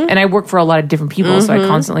 Mm-hmm. And I work for a lot of different people, so I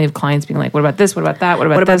constantly have clients being like, what about this? What about that? What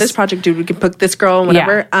about this project? Dude, we can put this girl and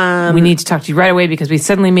whatever. Yeah. We need to talk to you right away because we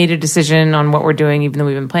suddenly made a decision on what we're doing, even though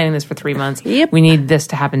we've been planning this for 3 months. Yep. We need this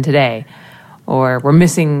to happen today. Or we're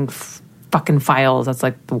missing fucking files. That's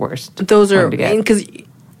like the worst. Those are, because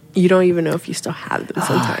you don't even know if you still have them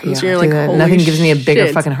sometimes. You're like, holy nothing gives me a bigger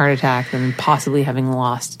shit. fucking heart attack than possibly having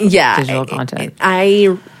lost digital content.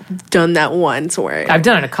 I've done that once where... I've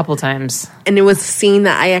done it a couple times. And it was a scene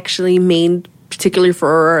that I actually made particularly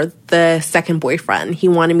for the second boyfriend. He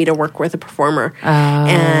wanted me to work with a performer.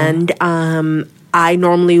 And I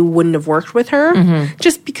normally wouldn't have worked with her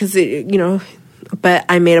just because, but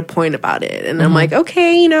I made a point about it. And I'm like,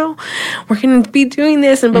 okay, we're going to be doing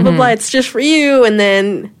this and blah, blah, blah. It's just for you. And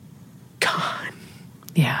then... God.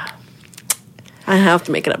 Yeah. I have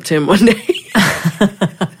to make it up to him one day.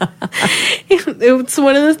 It's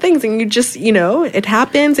one of those things, and you just, it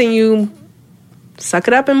happens, and you suck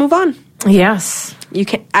it up and move on. Yes. You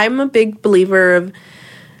can. I'm a big believer of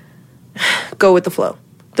go with the flow.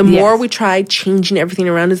 The more we try changing everything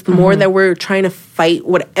around us, the more that we're trying to fight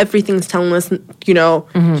what everything's telling us,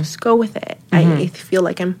 just go with it. I feel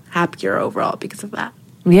like I'm happier overall because of that.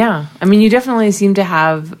 Yeah. I mean, you definitely seem to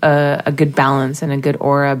have a good balance and a good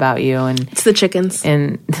aura about you. And it's the chickens.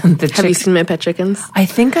 And have you seen my pet chickens? I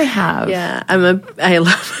think I have. Yeah. I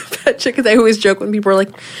love my pet chickens. I always joke when people are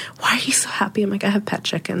like, why are you so happy? I'm like, I have pet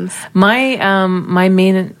chickens. My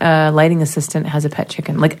main lighting assistant has a pet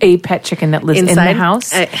chicken, like a pet chicken that lives Inside, in the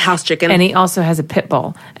house. A house chicken. And he also has a pit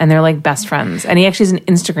bull, and they're like best friends. And he actually has an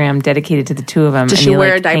Instagram dedicated to the two of them. Does and she they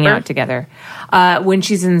wear like a diaper? Hang out together. When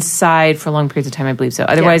she's inside for long periods of time, I believe so.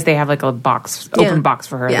 Otherwise, they have like a open box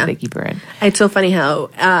for her that they keep her in. It's so funny how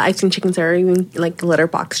I've seen chickens that are even like litter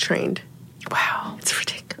box trained. Wow. It's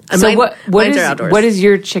ridiculous. So what is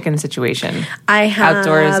your chicken situation? I have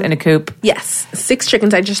outdoors in a coop. Yes, 6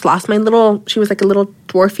 chickens. I just lost my little. She was like a little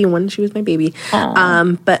dwarfy one. She was my baby.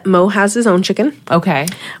 But Mo has his own chicken. Okay.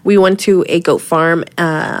 We went to a goat farm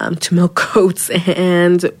to milk goats,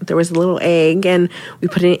 and there was a little egg, and we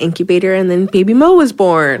put it in an incubator, and then baby Mo was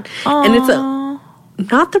born. Aww. And it's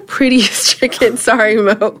not the prettiest chicken. Sorry,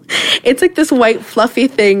 Mo. It's like this white fluffy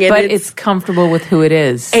thing, and but it's comfortable with who it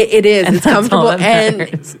is. It is. And it's comfortable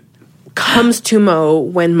and comes to Mo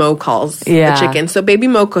when Mo calls the chicken. So baby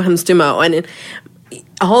Mo comes to Mo, and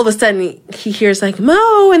all of a sudden he hears like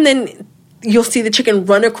Mo, and then you'll see the chicken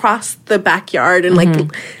run across the backyard and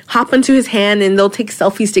like hop into his hand, and they'll take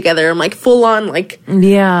selfies together. I'm like full on like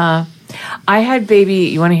I had baby.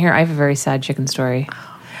 You want to hear? I have a very sad chicken story.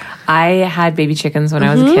 I had baby chickens when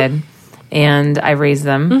I was a kid, and I raised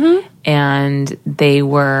them, and they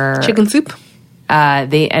were chicken soup.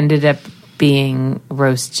 They ended up being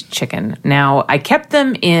roast chicken. Now, I kept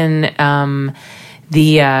them in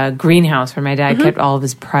the greenhouse where my dad kept all of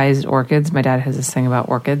his prized orchids. My dad has this thing about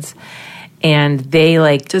orchids. And they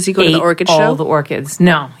Does he go to the orchid show? All the orchids.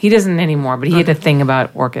 No, he doesn't anymore, but he had a thing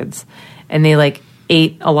about orchids. And they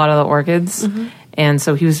ate a lot of the orchids. And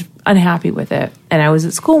so he was unhappy with it. And I was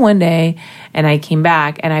at school one day, and I came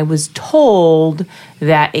back, and I was told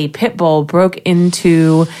that a pit bull broke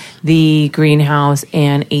into the greenhouse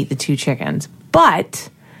and ate the 2 chickens. But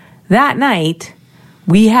that night,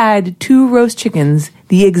 we had 2 roast chickens,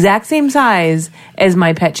 the exact same size as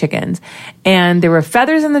my pet chickens. And there were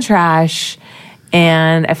feathers in the trash.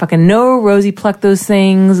 And I fucking know Rosie plucked those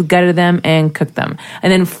things, gutted them, and cooked them.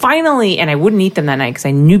 And then finally, and I wouldn't eat them that night because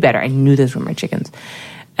I knew better. I knew those were my chickens.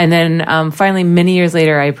 And then finally, many years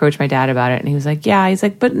later, I approached my dad about it. And he was like, yeah. He's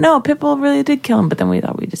like, but no, Pitbull really did kill him. But then we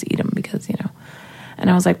thought we'd just eat him because, And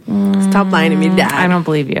I was like, stop lying to me, Dad. I don't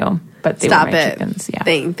believe you. But they were my chickens. Yeah.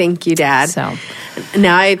 Thank you, Dad. So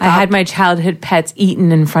now I had my childhood pets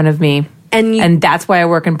eaten in front of me. And that's why I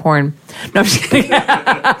work in porn. No, I'm just kidding.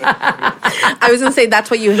 I was going to say that's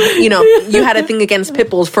why you had a thing against pit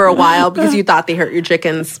bulls for a while because you thought they hurt your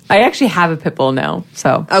chickens. I actually have a pit bull now,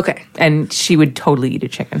 so okay, and she would totally eat a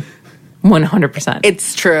chicken, 100%.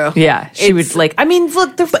 It's true. Yeah, she would like. I mean,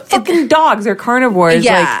 look, they're fucking dogs. They're carnivores.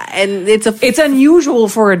 Yeah, and it's unusual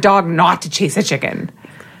for a dog not to chase a chicken.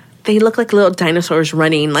 They look like little dinosaurs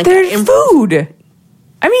running. Like they're food.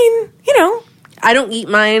 I mean, I don't eat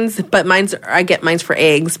mines, but I get mines for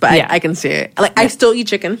eggs, but I can see it. I still eat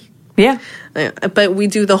chicken. Yeah. But we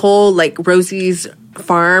do the whole Rosie's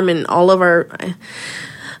farm and all of our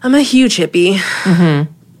I'm a huge hippie.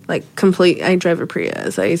 I drive a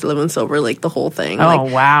Prius. I used to live in Silver Lake, the whole thing. Oh,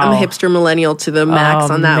 wow. I'm a hipster millennial to the max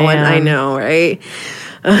on that one. I know, right?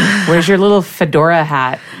 Where's your little fedora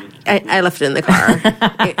hat? I left it in the car.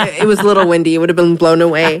 It was a little windy. It would have been blown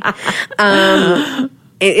away.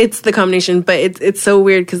 It's the combination, but it's so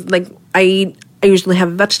weird because I usually have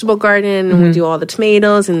a vegetable garden, and we do all the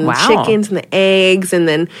tomatoes and the chickens and the eggs, and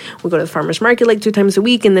then we go to the farmer's market 2 times a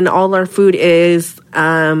week, and then all our food is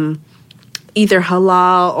either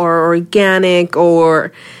halal or organic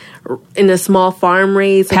or in a small farm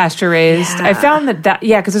raised. Pasture raised. Yeah. I found that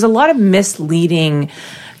because there's a lot of misleading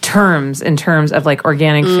terms in terms of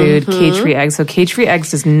organic food, cage-free eggs. So cage-free eggs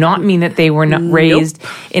does not mean that they were not raised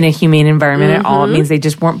in a humane environment at all. It means they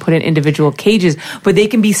just weren't put in individual cages, but they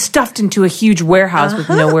can be stuffed into a huge warehouse with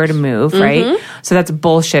nowhere to move, right? So that's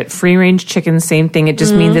bullshit. Free-range chickens, same thing. It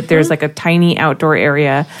just means that there's a tiny outdoor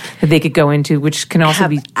area that they could go into, which can also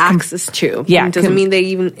be access to. Yeah. It doesn't mean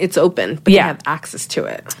it's open, but they have access to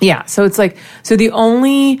it. Yeah. So it's so the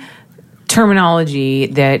only terminology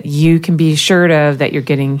that you can be assured of that you're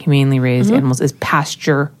getting humanely raised animals is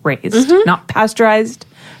pasture raised, not pasteurized,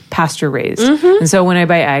 pasture raised. And so when I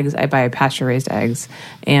buy eggs, I buy pasture raised eggs,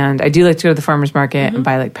 and I do like to go to the farmer's market and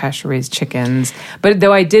buy pasture raised chickens. But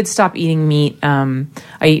though I did stop eating meat, I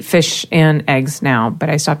eat fish and eggs now, but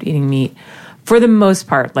I stopped eating meat For the most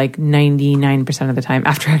part, like 99% of the time,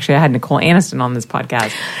 after actually I had Nicole Aniston on this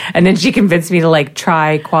podcast. And then she convinced me to like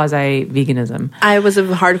try quasi-veganism. I was a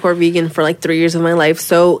hardcore vegan for like 3 years of my life.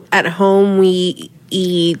 So at home, we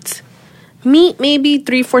eat meat maybe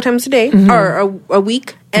 3-4 times a day or a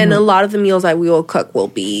week. And a lot of the meals that we will cook will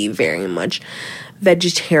be very much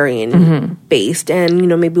vegetarian based. And, you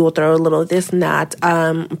know, maybe we'll throw a little of this and that.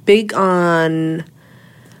 Big on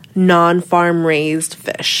non-farm raised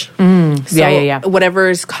fish. So whatever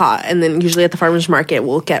is caught, and then usually at the farmer's market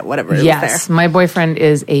we'll get whatever is there. My boyfriend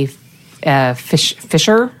is a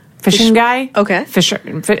fishing guy. Okay.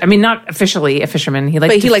 I mean, not officially a fisherman. He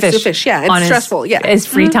likes to fish. Yeah, it's stressful. Yeah. His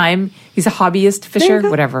free time. He's a hobbyist fisher.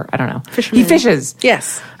 Whatever. I don't know. Fisherman. He fishes.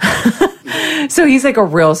 Yes. So he's like a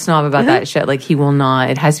real snob about that shit. Like he will not.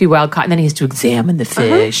 It has to be wild caught, and then he has to examine the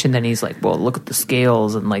fish, and then he's like, "Well, look at the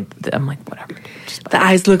scales," and like I'm like, "Whatever, dude." The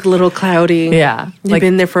eyes look a little cloudy. Yeah, you've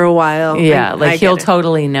been there for a while. Yeah, like he'll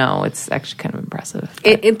totally know. It's actually kind of impressive.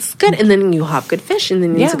 It's good, and then you have good fish, and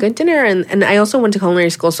then it's a good dinner. And I also went to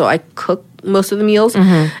culinary school, so I cook most of the meals.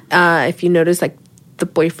 If you notice, like the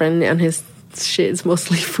boyfriend and his shit is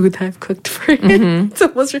mostly food that I've cooked for him.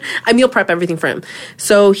 So I meal prep everything for him.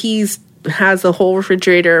 So he's has the whole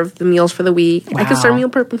refrigerator of the meals for the week. Wow. I could start meal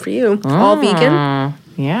prepping for you. All vegan.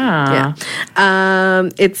 Yeah.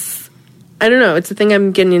 It's, I don't know, it's a thing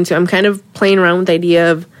I'm getting into. I'm kind of playing around with the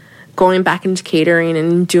idea of going back into catering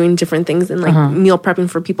and doing different things and like meal prepping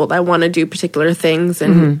for people that want to do particular things.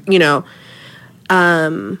 And, you know,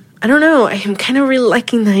 I don't know. I'm kind of really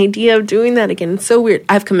liking the idea of doing that again. It's so weird.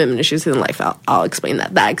 I have commitment issues in life. I'll explain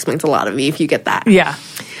that. That explains a lot of me if you get that. Yeah.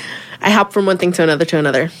 I hop from one thing to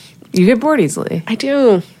another. You get bored easily. I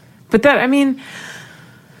do. But that, I mean,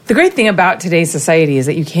 the great thing about today's society is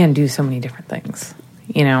that you can do so many different things.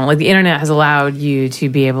 You know, like the internet has allowed you to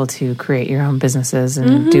be able to create your own businesses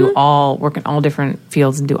and work in all different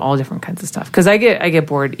fields and do all different kinds of stuff. Because I get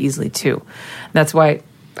bored easily too. That's why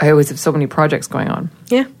I always have so many projects going on.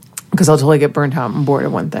 Yeah. Because I'll totally get burnt out and bored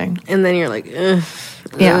of one thing. And then you're like, ugh.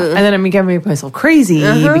 Yeah. And then I'm going to make myself crazy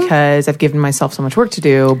because I've given myself so much work to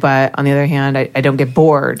do. But on the other hand, I don't get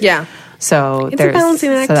bored. Yeah. So it's a balancing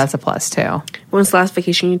act. So that's a plus too. When was the last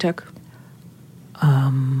vacation you took?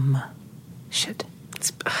 Shit.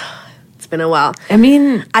 It's been a while. I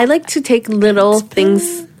mean, I like to take little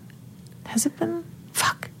things. Has it been?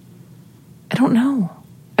 Fuck. I don't know.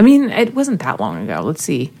 I mean, it wasn't that long ago. Let's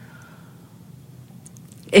see.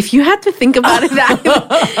 If you had to think about it,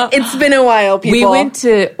 it's been a while, people. We went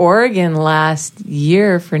to Oregon last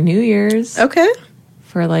year for New Year's. Okay.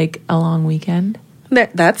 For like a long weekend.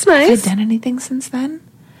 That's nice. Have I done anything since then?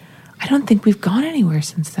 I don't think we've gone anywhere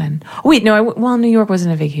since then. Oh, wait, no. New York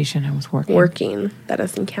wasn't a vacation. I was working. That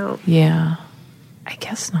doesn't count. Yeah. I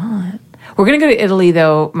guess not. We're going to go to Italy,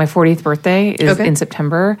 though. My 40th birthday is in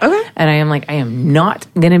September. Okay. And I am not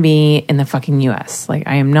going to be in the fucking U.S. Like,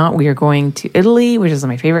 I am not. We are going to Italy, which is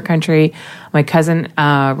my favorite country. My cousin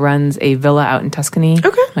runs a villa out in Tuscany.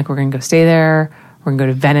 Okay. Like, we're going to go stay there. We're going to go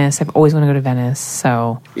to Venice. I've always wanted to go to Venice,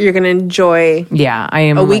 so. You're going to enjoy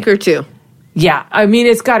a week or two. Yeah. I mean,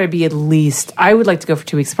 it's got to be at least, I would like to go for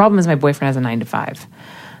 2 weeks. The problem is my boyfriend has a 9-to-5.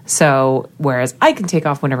 So, whereas I can take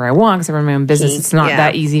off whenever I want because I run my own business, it's not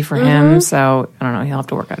that easy for him. So, I don't know. He'll have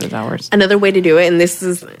to work out his hours. Another way to do it, and this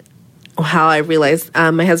is how I realized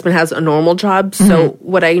my husband has a normal job. So,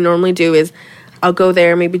 what I normally do is I'll go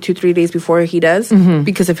there maybe 2-3 days before he does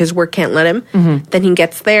because if his work can't let him. Then he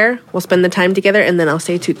gets there, we'll spend the time together, and then I'll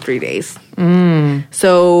stay 2-3 days.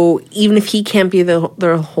 So, even if he can't be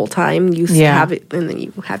the whole time, you have it, and then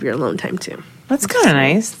you have your alone time too. That's kind of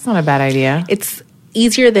nice. It's not a bad idea. It's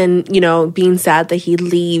easier than, being sad that he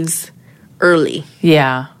leaves early.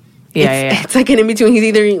 Yeah. It's like an in-between. He's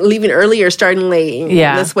either leaving early or starting late.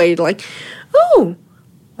 Yeah. This way, like, 1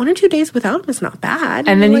 or 2 days without him is not bad.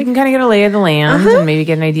 And then you can kind of get a lay of the land and maybe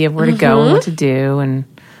get an idea of where to go and what to do. And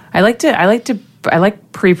I like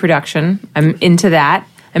pre-production. I'm into that.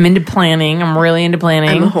 I'm into planning. I'm really into planning.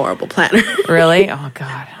 I'm a horrible planner. Really? Oh,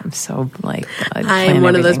 God. I'm so, I'm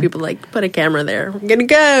one of those people, put a camera there. We're going to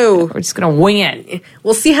go. We're just going to wing it.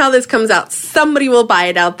 We'll see how this comes out. Somebody will buy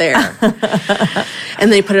it out there. And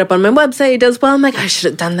they put it up on my website. It does well. I'm like, I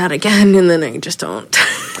should have done that again. And then I just don't.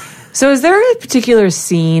 So is there a particular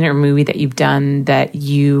scene or movie that you've done that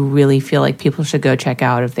you really feel like people should go check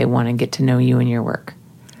out if they want to get to know you and your work?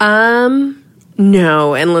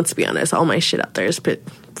 No. And let's be honest, all my shit out there is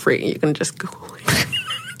free. You can just Google it.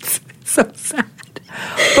 It's so sad.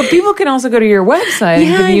 But people can also go to your website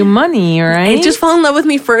and give you money, right? And just fall in love with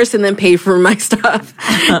me first and then pay for my stuff.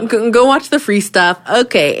 Go watch the free stuff.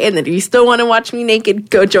 Okay. And then if you still want to watch me naked,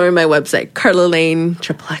 go join my website,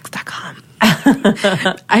 KarlaLaneXXX.com.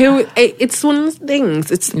 It's one of those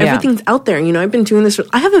things. Everything's out there. You know, I've been doing this.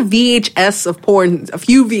 I have a VHS of porn, a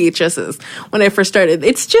few VHSs when I first started.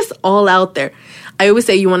 It's just all out there. I always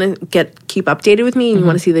say, you want to keep updated with me and you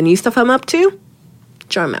want to see the new stuff I'm up to?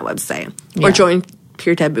 Join my website. Or join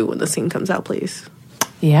Pure Taboo when the scene comes out, please.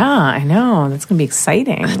 Yeah, I know. That's going to be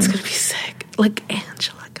exciting. That's going to be sick. Like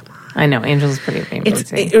Angela. I know, Angela's pretty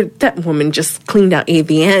amazing. That woman just cleaned out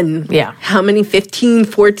AVN. Yeah. How many? 15,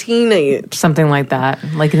 14? Something like that.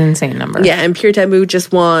 Like an insane number. Yeah, and Pure Taboo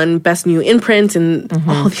just won Best New Imprint and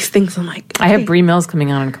all these things. I'm like, okay. I have Brie Mills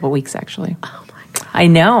coming on in a couple weeks, actually. Oh, my God. I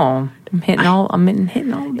know. I'm hitting all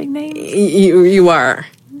the big names. You are.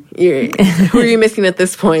 Who are you missing at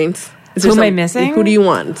this point? Who am I missing? Who do you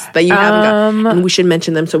want that you haven't got? And we should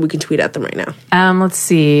mention them so we can tweet at them right now. Let's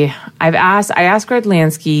see. I asked Greg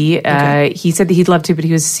Lansky. Okay. He said that he'd love to, but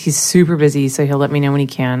he's super busy, so he'll let me know when he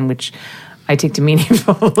can, which I take to mean he's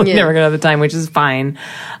probably never gonna have the time, which is fine.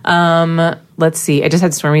 Let's see. I just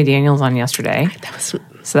had Stormy Daniels on yesterday.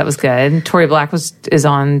 So that was good. Tori Black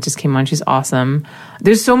just came on. She's awesome.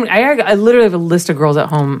 There's so many. I literally have a list of girls at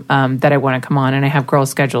home that I want to come on, and I have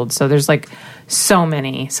girls scheduled. So there's like so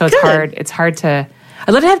many. So it's hard. It's hard to.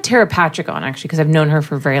 I'd love to have Tara Patrick on, actually, because I've known her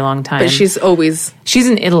for a very long time. But she's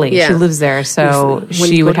in Italy. Yeah. She lives there, so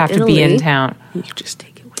she would have to be in town. You just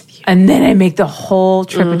take it with you. And then I make the whole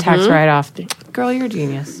trip a tax write-off. Girl, you're a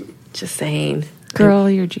genius. Just saying. Girl,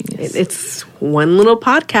 you're a genius. It's one little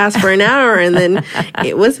podcast for an hour, and then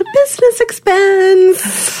it was a business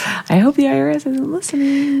expense. I hope the IRS isn't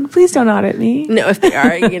listening. Please don't audit me. No, if they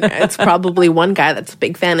are, it's probably one guy that's a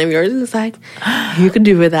big fan of yours and it's like, you could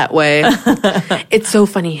do it that way. It's so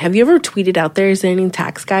funny. Have you ever tweeted out there, is there any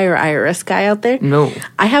tax guy or IRS guy out there? No.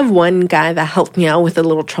 I have one guy that helped me out with a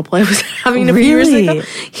little trouble I was having a few years ago.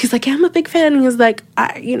 He's like, yeah, I'm a big fan. And he was like,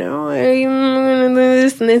 I'm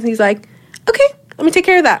this and this. And he's like, okay. Let me take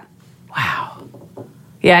care of that. Wow.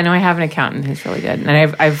 Yeah, I know I have an accountant who's really good. And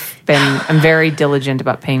I'm very diligent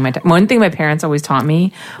about paying my taxes. One thing my parents always taught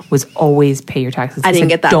me was always pay your taxes. I didn't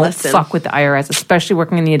get that lesson. Don't fuck with the IRS, especially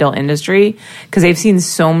working in the adult industry, because they've seen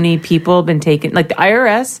so many people been taken, like the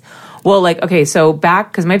IRS. Well, like, okay, so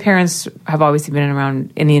because my parents have always been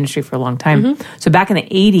around in the industry for a long time. So back in the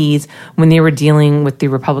 80s, when they were dealing with the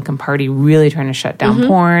Republican Party really trying to shut down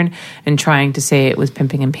porn and trying to say it was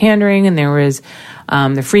pimping and pandering, and there was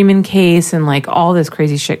the Freeman case and like all this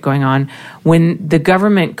crazy shit going on, when the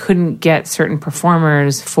government couldn't get certain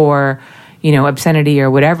performers for obscenity or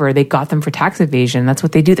whatever, they got them for tax evasion. That's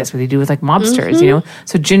what they do. That's what they do with like mobsters,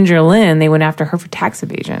 So Ginger Lynn, they went after her for tax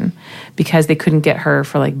evasion because they couldn't get her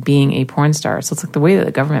for like being a porn star. So it's like the way that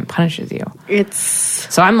the government punishes you.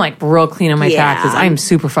 So I'm like real clean on my taxes. I'm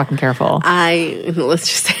super fucking careful. Let's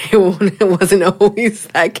just say it wasn't always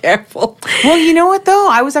that careful. Well, you know what though?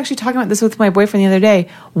 I was actually talking about this with my boyfriend the other day.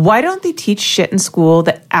 Why don't they teach shit in school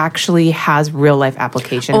that actually has real life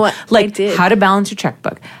application? Like how to balance your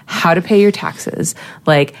checkbook, how to pay your taxes,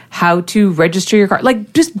 like how to register your car,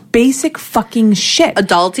 like just basic fucking shit.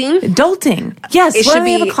 Adulting. Yes. Why don't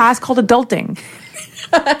they have a class called adulting?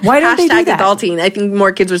 Why don't they do that? Adulting. I think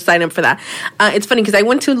more kids would sign up for that. It's funny because I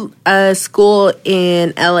went to a school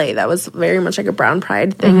in LA that was very much like a brown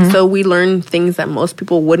pride thing. So we learned things that most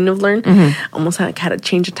people wouldn't have learned. Almost like how to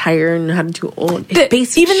change a tire and how to do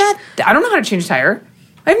basic. Even that, I don't know how to change a tire.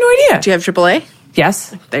 I have no idea. Do you have AAA?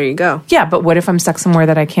 Yes. There you go. Yeah, but what if I'm stuck somewhere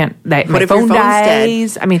that I can't, that my phone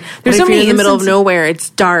dies? Dead? I mean, there's so many in the middle of nowhere, it's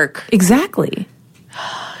dark. Exactly.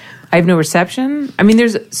 I have no reception. I mean,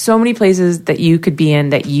 there's so many places that you could be in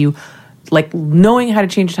that you, like, knowing how to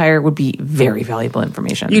change a tire would be very valuable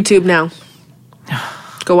information. YouTube now.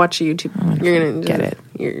 Go watch YouTube. You're going to get it.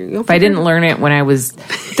 If I didn't learn it when I was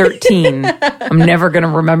 13, I'm never going to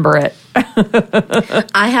remember it.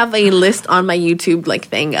 I have a list on my YouTube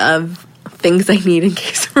thing of things I need in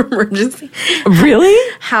case of emergency. Really?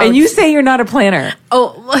 And you say you're not a planner.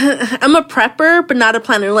 Oh, I'm a prepper, but not a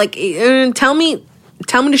planner. Like, tell me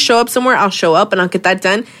to show up somewhere, I'll show up and I'll get that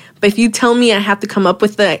done. But if you tell me I have to come up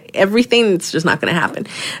with everything, it's just not going to happen.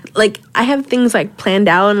 Like, I have things planned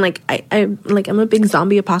out, and I'm a big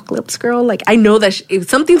zombie apocalypse girl. Like, I know that if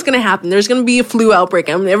something's going to happen, there's going to be a flu outbreak.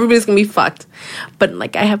 Everybody's going to be fucked.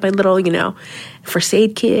 But I have my little, first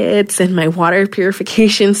aid kits and my water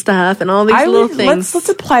purification stuff and all these little things. Let's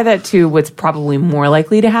apply that to what's probably more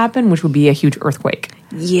likely to happen, which would be a huge earthquake.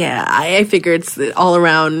 Yeah, I figure it's all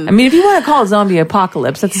around. I mean, if you want to call it zombie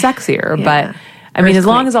apocalypse, that's sexier, but I mean, as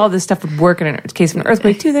long as all this stuff would work in a case of an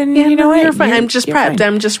earthquake too, then you know what? You're fine. I'm just prepped. Fine.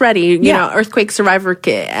 I'm just ready. You know, earthquake survivor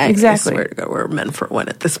kit. Exactly. I swear to God, we're meant for one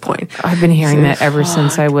at this point. I've been hearing that ever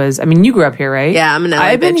since I was. I mean, you grew up here, right? Yeah, I'm an LA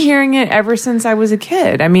I've been bitch. hearing it ever since I was a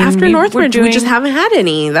kid. I mean, after Northridge, we just haven't had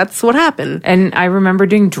any. That's what happened. And I remember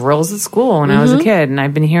doing drills at school when I was a kid, and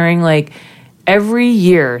I've been hearing like every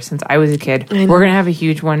year since I was a kid, we're gonna have a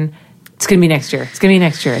huge one. It's going to be next year. It's going to be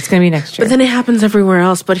next year. It's going to be next year. But then it happens everywhere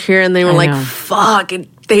else but here, and they were like, fuck.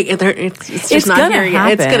 It's just not here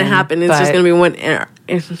yet. It's going to happen. It's just going to be one.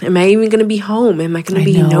 Am I even going to be home? Am I going to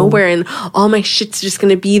be nowhere? And all my shit's just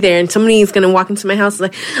going to be there. And somebody's going to walk into my house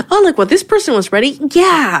like, oh, look, well, this person was ready.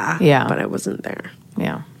 Yeah. Yeah. But I wasn't there.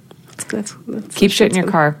 Yeah. That's keep shit in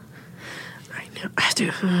your car. I know.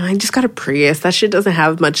 I just got a Prius. That shit doesn't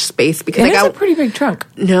have much space because I got a pretty big trunk.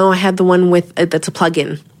 No, I had the one with that's a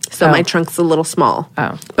plug-in. So my trunk's a little small.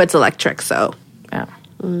 Oh. But it's electric, so. Oh.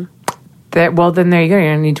 Well, then there you go. You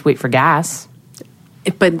don't need to wait for gas.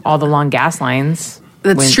 But all the long gas lines.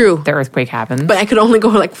 That's true. The earthquake happens. But I could only go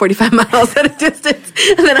like 45 miles at a distance,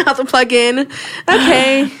 and then I have to plug in.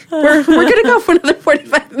 Okay, we're gonna go for another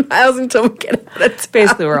 45 miles until we get out of town.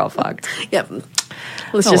 Basically, we're all fucked. Yep.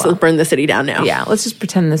 Let's just burn the city down now. Yeah, let's just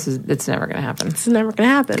pretend it's never going to happen. It's never going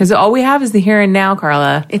to happen. Because all we have is the here and now,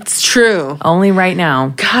 Karla. It's true. Only right now.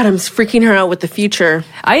 God, I'm freaking her out with the future.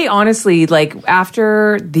 I honestly, like,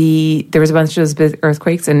 after there was a bunch of those big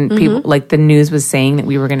earthquakes and people, like, the news was saying that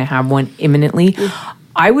we were going to have one imminently.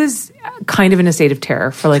 I was kind of in a state of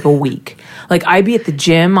terror for like a week. Like, I'd be at the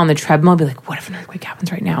gym on the treadmill, I'd be like, what if an earthquake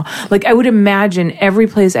happens right now? Like, I would imagine every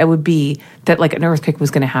place I would be that like an earthquake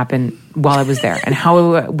was going to happen while I was there. And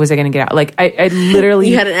how was I going to get out? Like, I literally...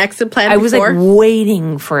 You had an exit plan I was like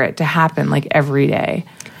waiting for it to happen like every day.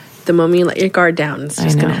 The moment you let your guard down, it's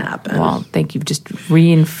just going to happen. Well, thank you. Just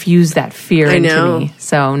reinfused that fear into me.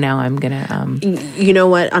 So now I'm going to... You know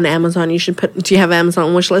what? On Amazon, you should put... Do you have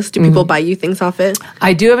Amazon wish list? Do people buy you things off it?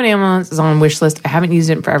 I do have an Amazon wish list. I haven't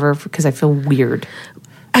used it in forever because I feel weird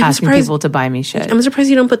asking people to buy me shit. I'm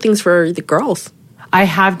surprised you don't put things for the girls. I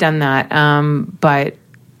have done that, but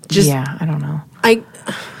yeah, I don't know.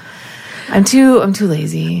 I'm too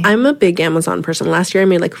lazy. I'm a big Amazon person. Last year I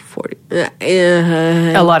made like 40.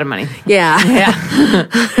 A lot of money. Yeah.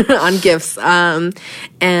 On gifts. And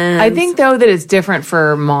I think though that it's different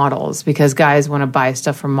for models because guys want to buy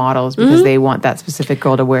stuff from models because they want that specific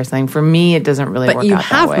girl to wear something. For me, it doesn't really work out that way. But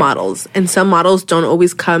you have models, and some models don't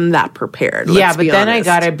always come that prepared. Yeah, but then I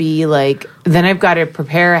gotta be like, then I've got to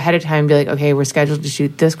prepare ahead of time and be like, okay, we're scheduled to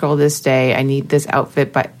shoot this girl this day. I need this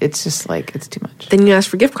outfit, but it's just like, it's too much. Then you ask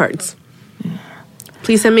for gift cards.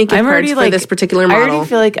 Please send me gift cards for this particular model. I already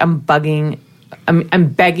feel like I'm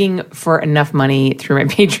begging for enough money through my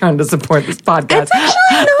Patreon to support this podcast. It's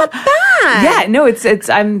actually not bad. Yeah, no, it's.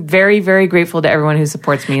 I'm very, very grateful to everyone who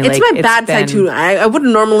supports me. It's my bad side too. I would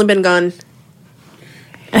have normally been gone.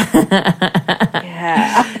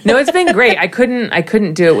 Yeah. No, it's been great. I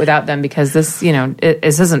couldn't do it without them because this,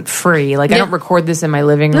 this isn't free. Like I don't record this in my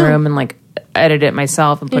living room and like edit it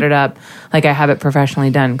myself and put it up. Like I have it professionally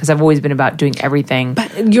done because I've always been about doing everything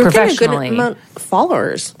you're professionally. Getting a good amount of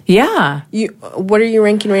followers. Yeah. What are you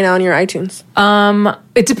ranking right now on your iTunes?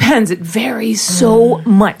 It depends. It varies so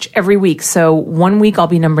much every week. So one week I'll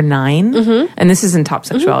be number 9, and this is in Top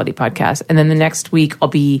Sexuality Podcast, and then the next week I'll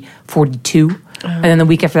be 42. And then the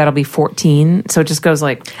week after that, I'll be 14. So it just goes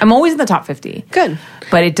like, I'm always in the top 50. Good.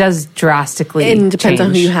 But it does drastically change. It depends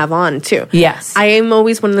on who you have on, too. Yes. I am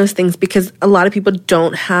always one of those things because a lot of people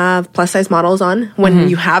don't have plus-size models on. When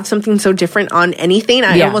you have something so different on anything,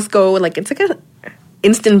 I almost go like, it's like an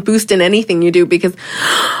instant boost in anything you do because,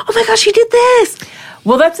 oh my gosh, she did this.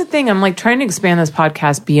 Well, that's the thing. I'm like trying to expand this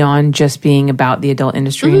podcast beyond just being about the adult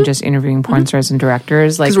industry and just interviewing porn stars and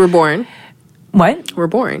directors. Like, because we're boring. What? We're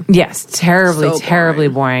boring. Yes, terribly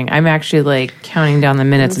boring. I'm actually like counting down the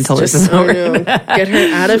minutes until this is over. Get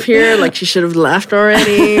her out of here. Like she should have left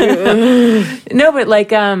already. No, but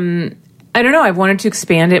like, I don't know. I've wanted to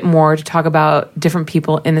expand it more to talk about different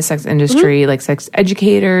people in the sex industry, like sex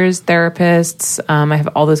educators, therapists. I have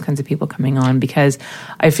all those kinds of people coming on because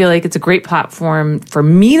I feel like it's a great platform for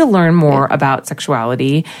me to learn more about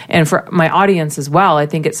sexuality and for my audience as well. I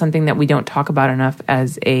think it's something that we don't talk about enough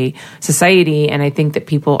as a society, and I think that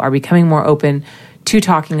people are becoming more open to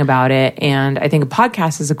talking about it, and I think a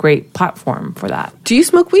podcast is a great platform for that. Do you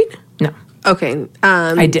smoke weed? No. Okay.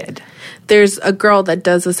 I did. There's a girl that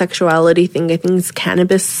does a sexuality thing. I think it's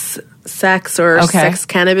cannabis sex or sex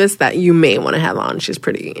cannabis that you may want to have on. She's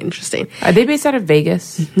pretty interesting. Are they based out of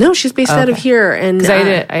Vegas? No, she's based out of here. And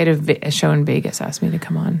because I had a show in Vegas asked me to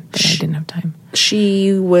come on, but I didn't have time.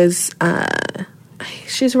 She was, I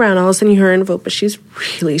she's around. I'll send you her info, but she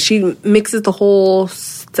mixes the whole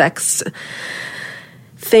sex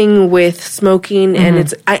thing with smoking, and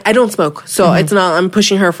it's I don't smoke, so it's not, I'm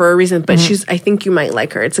pushing her for a reason, but I think you might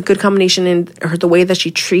like her. It's a good combination in the way that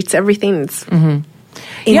she treats everything. It's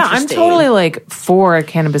yeah, I'm totally like for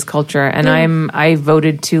cannabis culture, and I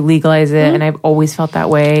voted to legalize it, and I've always felt that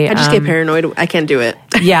way. I just get paranoid. I can't do it.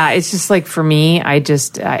 Yeah, it's just like for me, I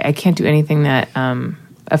can't do anything that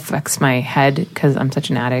affects my head because I'm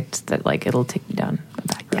such an addict that like it'll take me down the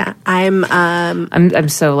back road. Yeah, I'm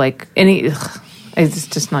so like it's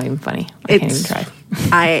just not even funny. I can't even try.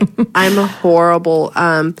 I'm a horrible.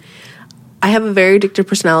 I have a very addictive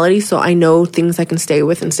personality, so I know things I can stay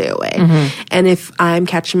with and stay away. And if I'm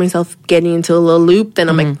catching myself getting into a little loop, then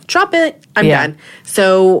I'm like, drop it. I'm done.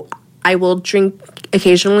 So I will drink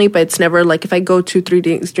occasionally, but it's never like if I go 2-3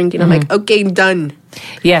 days drinking, I'm like, okay, done.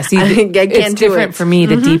 Yeah, see, it's different for me.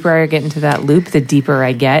 The deeper I get into that loop, the deeper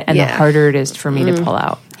I get, and the harder it is for me to pull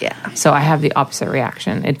out. Yeah. So I have the opposite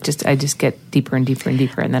reaction. I just get deeper and deeper and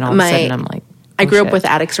deeper, and then all of a sudden I'm like, I grew up with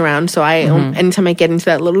addicts around, so anytime I get into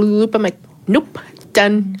that little loop, I'm like, nope,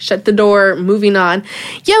 done. Shut the door. Moving on.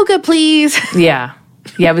 Yoga, please. Yeah.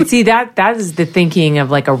 Yeah, but see, that is the thinking of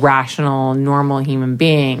like a rational, normal human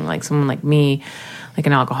being, like someone like me, like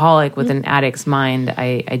an alcoholic with an addict's mind.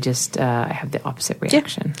 I have the opposite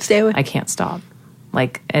reaction. Yeah, stay away. I can't stop.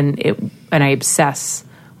 Like, and I obsess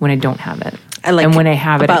when I don't have it. And when I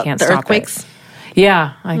have it, I can't stop earthquakes. it.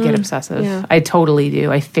 Yeah, I get obsessive. Yeah. I totally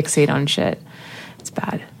do. I fixate on shit. It's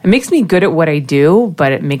bad. It makes me good at what I do,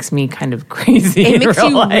 but it makes me kind of crazy. It makes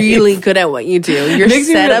you really good at what you do. Your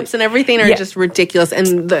setups and everything are just ridiculous,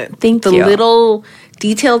 and the little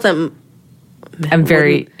details I'm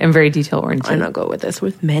very detail oriented. I'm not good with this.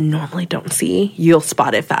 With men, normally don't see. You'll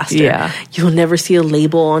spot it faster. Yeah, you'll never see a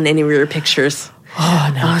label on any of your pictures.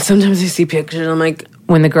 Oh no! Sometimes I see pictures. I'm like,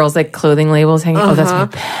 when the girl's like clothing labels hanging. Oh, that's my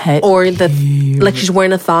pet. Or like she's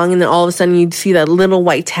wearing a thong, and then all of a sudden you see that little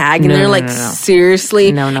white tag, and they're like,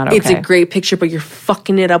 seriously, no, not okay. It's a great picture, but you're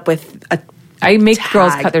fucking it up with a. I make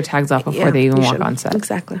girls cut their tags off before they even walk on set.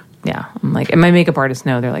 Exactly. Yeah, I'm like, and my makeup artists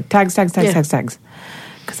know. They're like tags,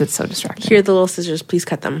 because it's so distracting. Here are the little scissors. Please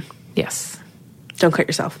cut them. Yes. Don't cut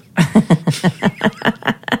yourself.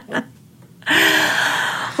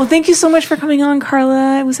 Well, thank you so much for coming on,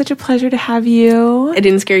 Karla. It was such a pleasure to have you. It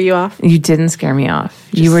didn't scare you off? You didn't scare me off.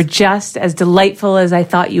 You were just as delightful as I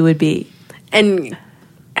thought you would be. And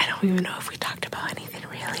I don't even know if we talked about anything,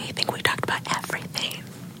 really. I think we talked about everything.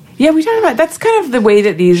 Yeah, we talked about... That's kind of the way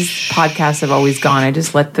that these podcasts have always gone. I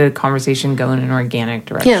just let the conversation go in an organic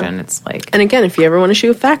direction. Yeah. It's like... And again, if you ever want to shoot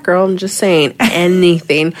a fat girl, I'm just saying,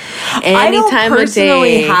 anything. I don't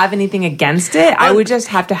personally have anything against it. I would just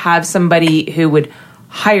have to have somebody who would...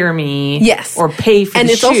 hire me, or pay for and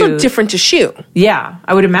the it's shoot. Also different to shoot. Yeah,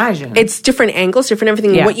 I would imagine it's different angles, different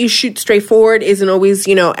everything. Yeah. What you shoot straight forward isn't always,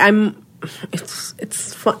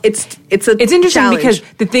 it's fun. It's interesting challenge. Because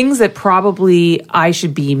the things that probably I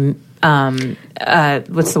should be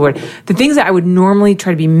what's the word? The things that I would normally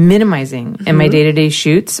try to be minimizing in my day-to-day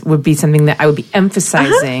shoots would be something that I would be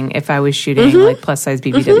emphasizing if I was shooting like plus size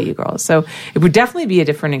BBW girls. So it would definitely be a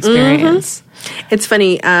different experience. It's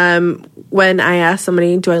funny, when I ask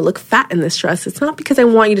somebody, do I look fat in this dress? It's not because I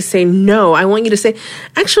want you to say no. I want you to say,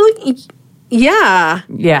 actually, yeah.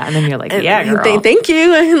 Yeah, and then you're like, yeah, girl. Thank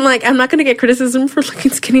you. And like, I'm not going to get criticism for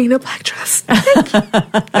looking skinny in a black dress.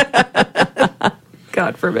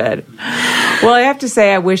 God forbid. Well, I have to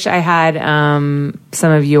say, I wish I had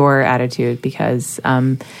some of your attitude because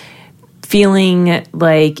feeling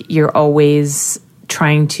like you're always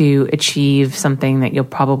trying to achieve something that you'll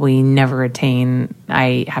probably never attain,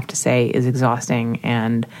 I have to say, is exhausting,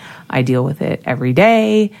 and I deal with it every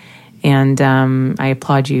day. And I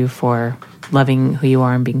applaud you for loving who you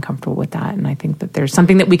are and being comfortable with that. And I think that there's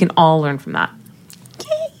something that we can all learn from that.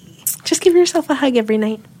 Yay. Just give yourself a hug every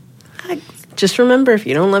night. Hugs. Just remember, if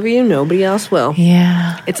you don't love you, nobody else will.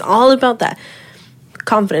 Yeah. It's all about that.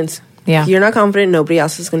 Confidence. Yeah. If you're not confident, nobody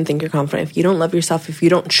else is going to think you're confident. If you don't love yourself, if you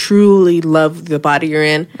don't truly love the body you're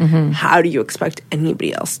in, how do you expect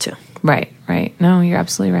anybody else to? Right. No, you're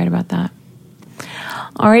absolutely right about that.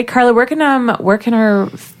 All right, Karla, where can our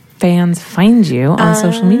fans find you on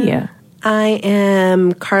social media? I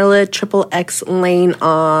am Karla XXX Lane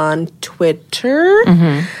on Twitter.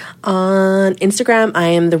 On Instagram, I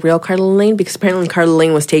am the real Karla Lane because apparently Karla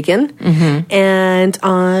Lane was taken. And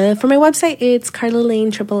for my website, it's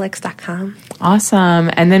karlalanexxx.com.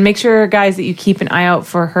 Awesome. And then make sure, guys, that you keep an eye out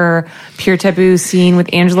for her Pure Taboo scene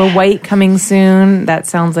with Angela White coming soon. That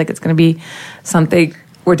sounds like it's going to be something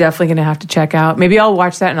we're definitely going to have to check out. Maybe I'll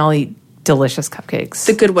watch that and I'll eat delicious cupcakes.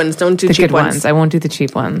 The good ones. Don't do the cheap good ones. I won't do the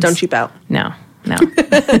cheap ones. Don't cheap out. No.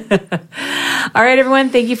 All right, everyone.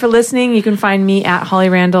 Thank you for listening. You can find me at Holly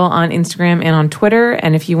Randall on Instagram and on Twitter.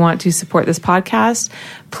 And if you want to support this podcast,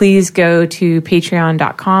 please go to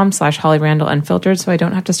patreon.com/Holly Randall Unfiltered so I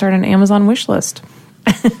don't have to start an Amazon wish list.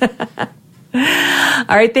 All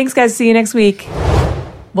right. Thanks, guys. See you next week.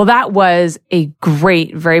 Well, that was a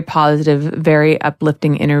great, very positive, very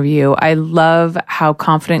uplifting interview. I love how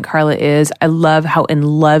confident Karla is. I love how in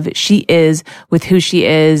love she is with who she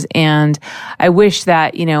is. And I wish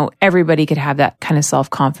that, everybody could have that kind of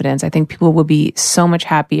self-confidence. I think people will be so much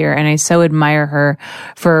happier. And I so admire her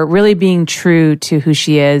for really being true to who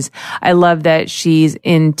she is. I love that she's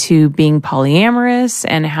into being polyamorous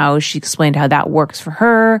and how she explained how that works for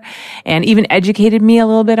her and even educated me a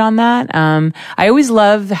little bit on that. I always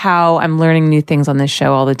love how I'm learning new things on this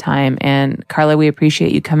show all the time. And Karla, we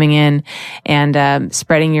appreciate you coming in and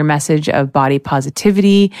spreading your message of body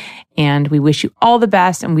positivity. And we wish you all the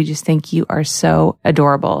best. And we just think you are so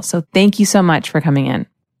adorable. So thank you so much for coming in.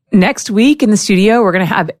 Next week in the studio, we're going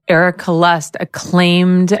to have Erica Lust,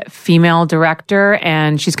 acclaimed female director,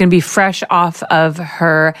 and she's going to be fresh off of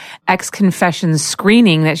her Ex-Confessions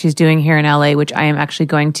screening that she's doing here in LA, which I am actually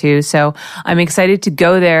going to. So I'm excited to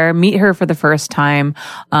go there, meet her for the first time,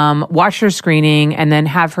 watch her screening, and then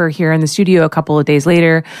have her here in the studio a couple of days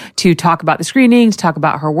later to talk about the screening, to talk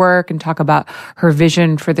about her work, and talk about her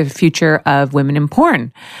vision for the future of women in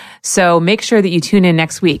porn. So make sure that you tune in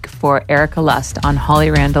next week for Erica Lust on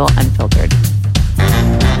Holly Randall Unfiltered.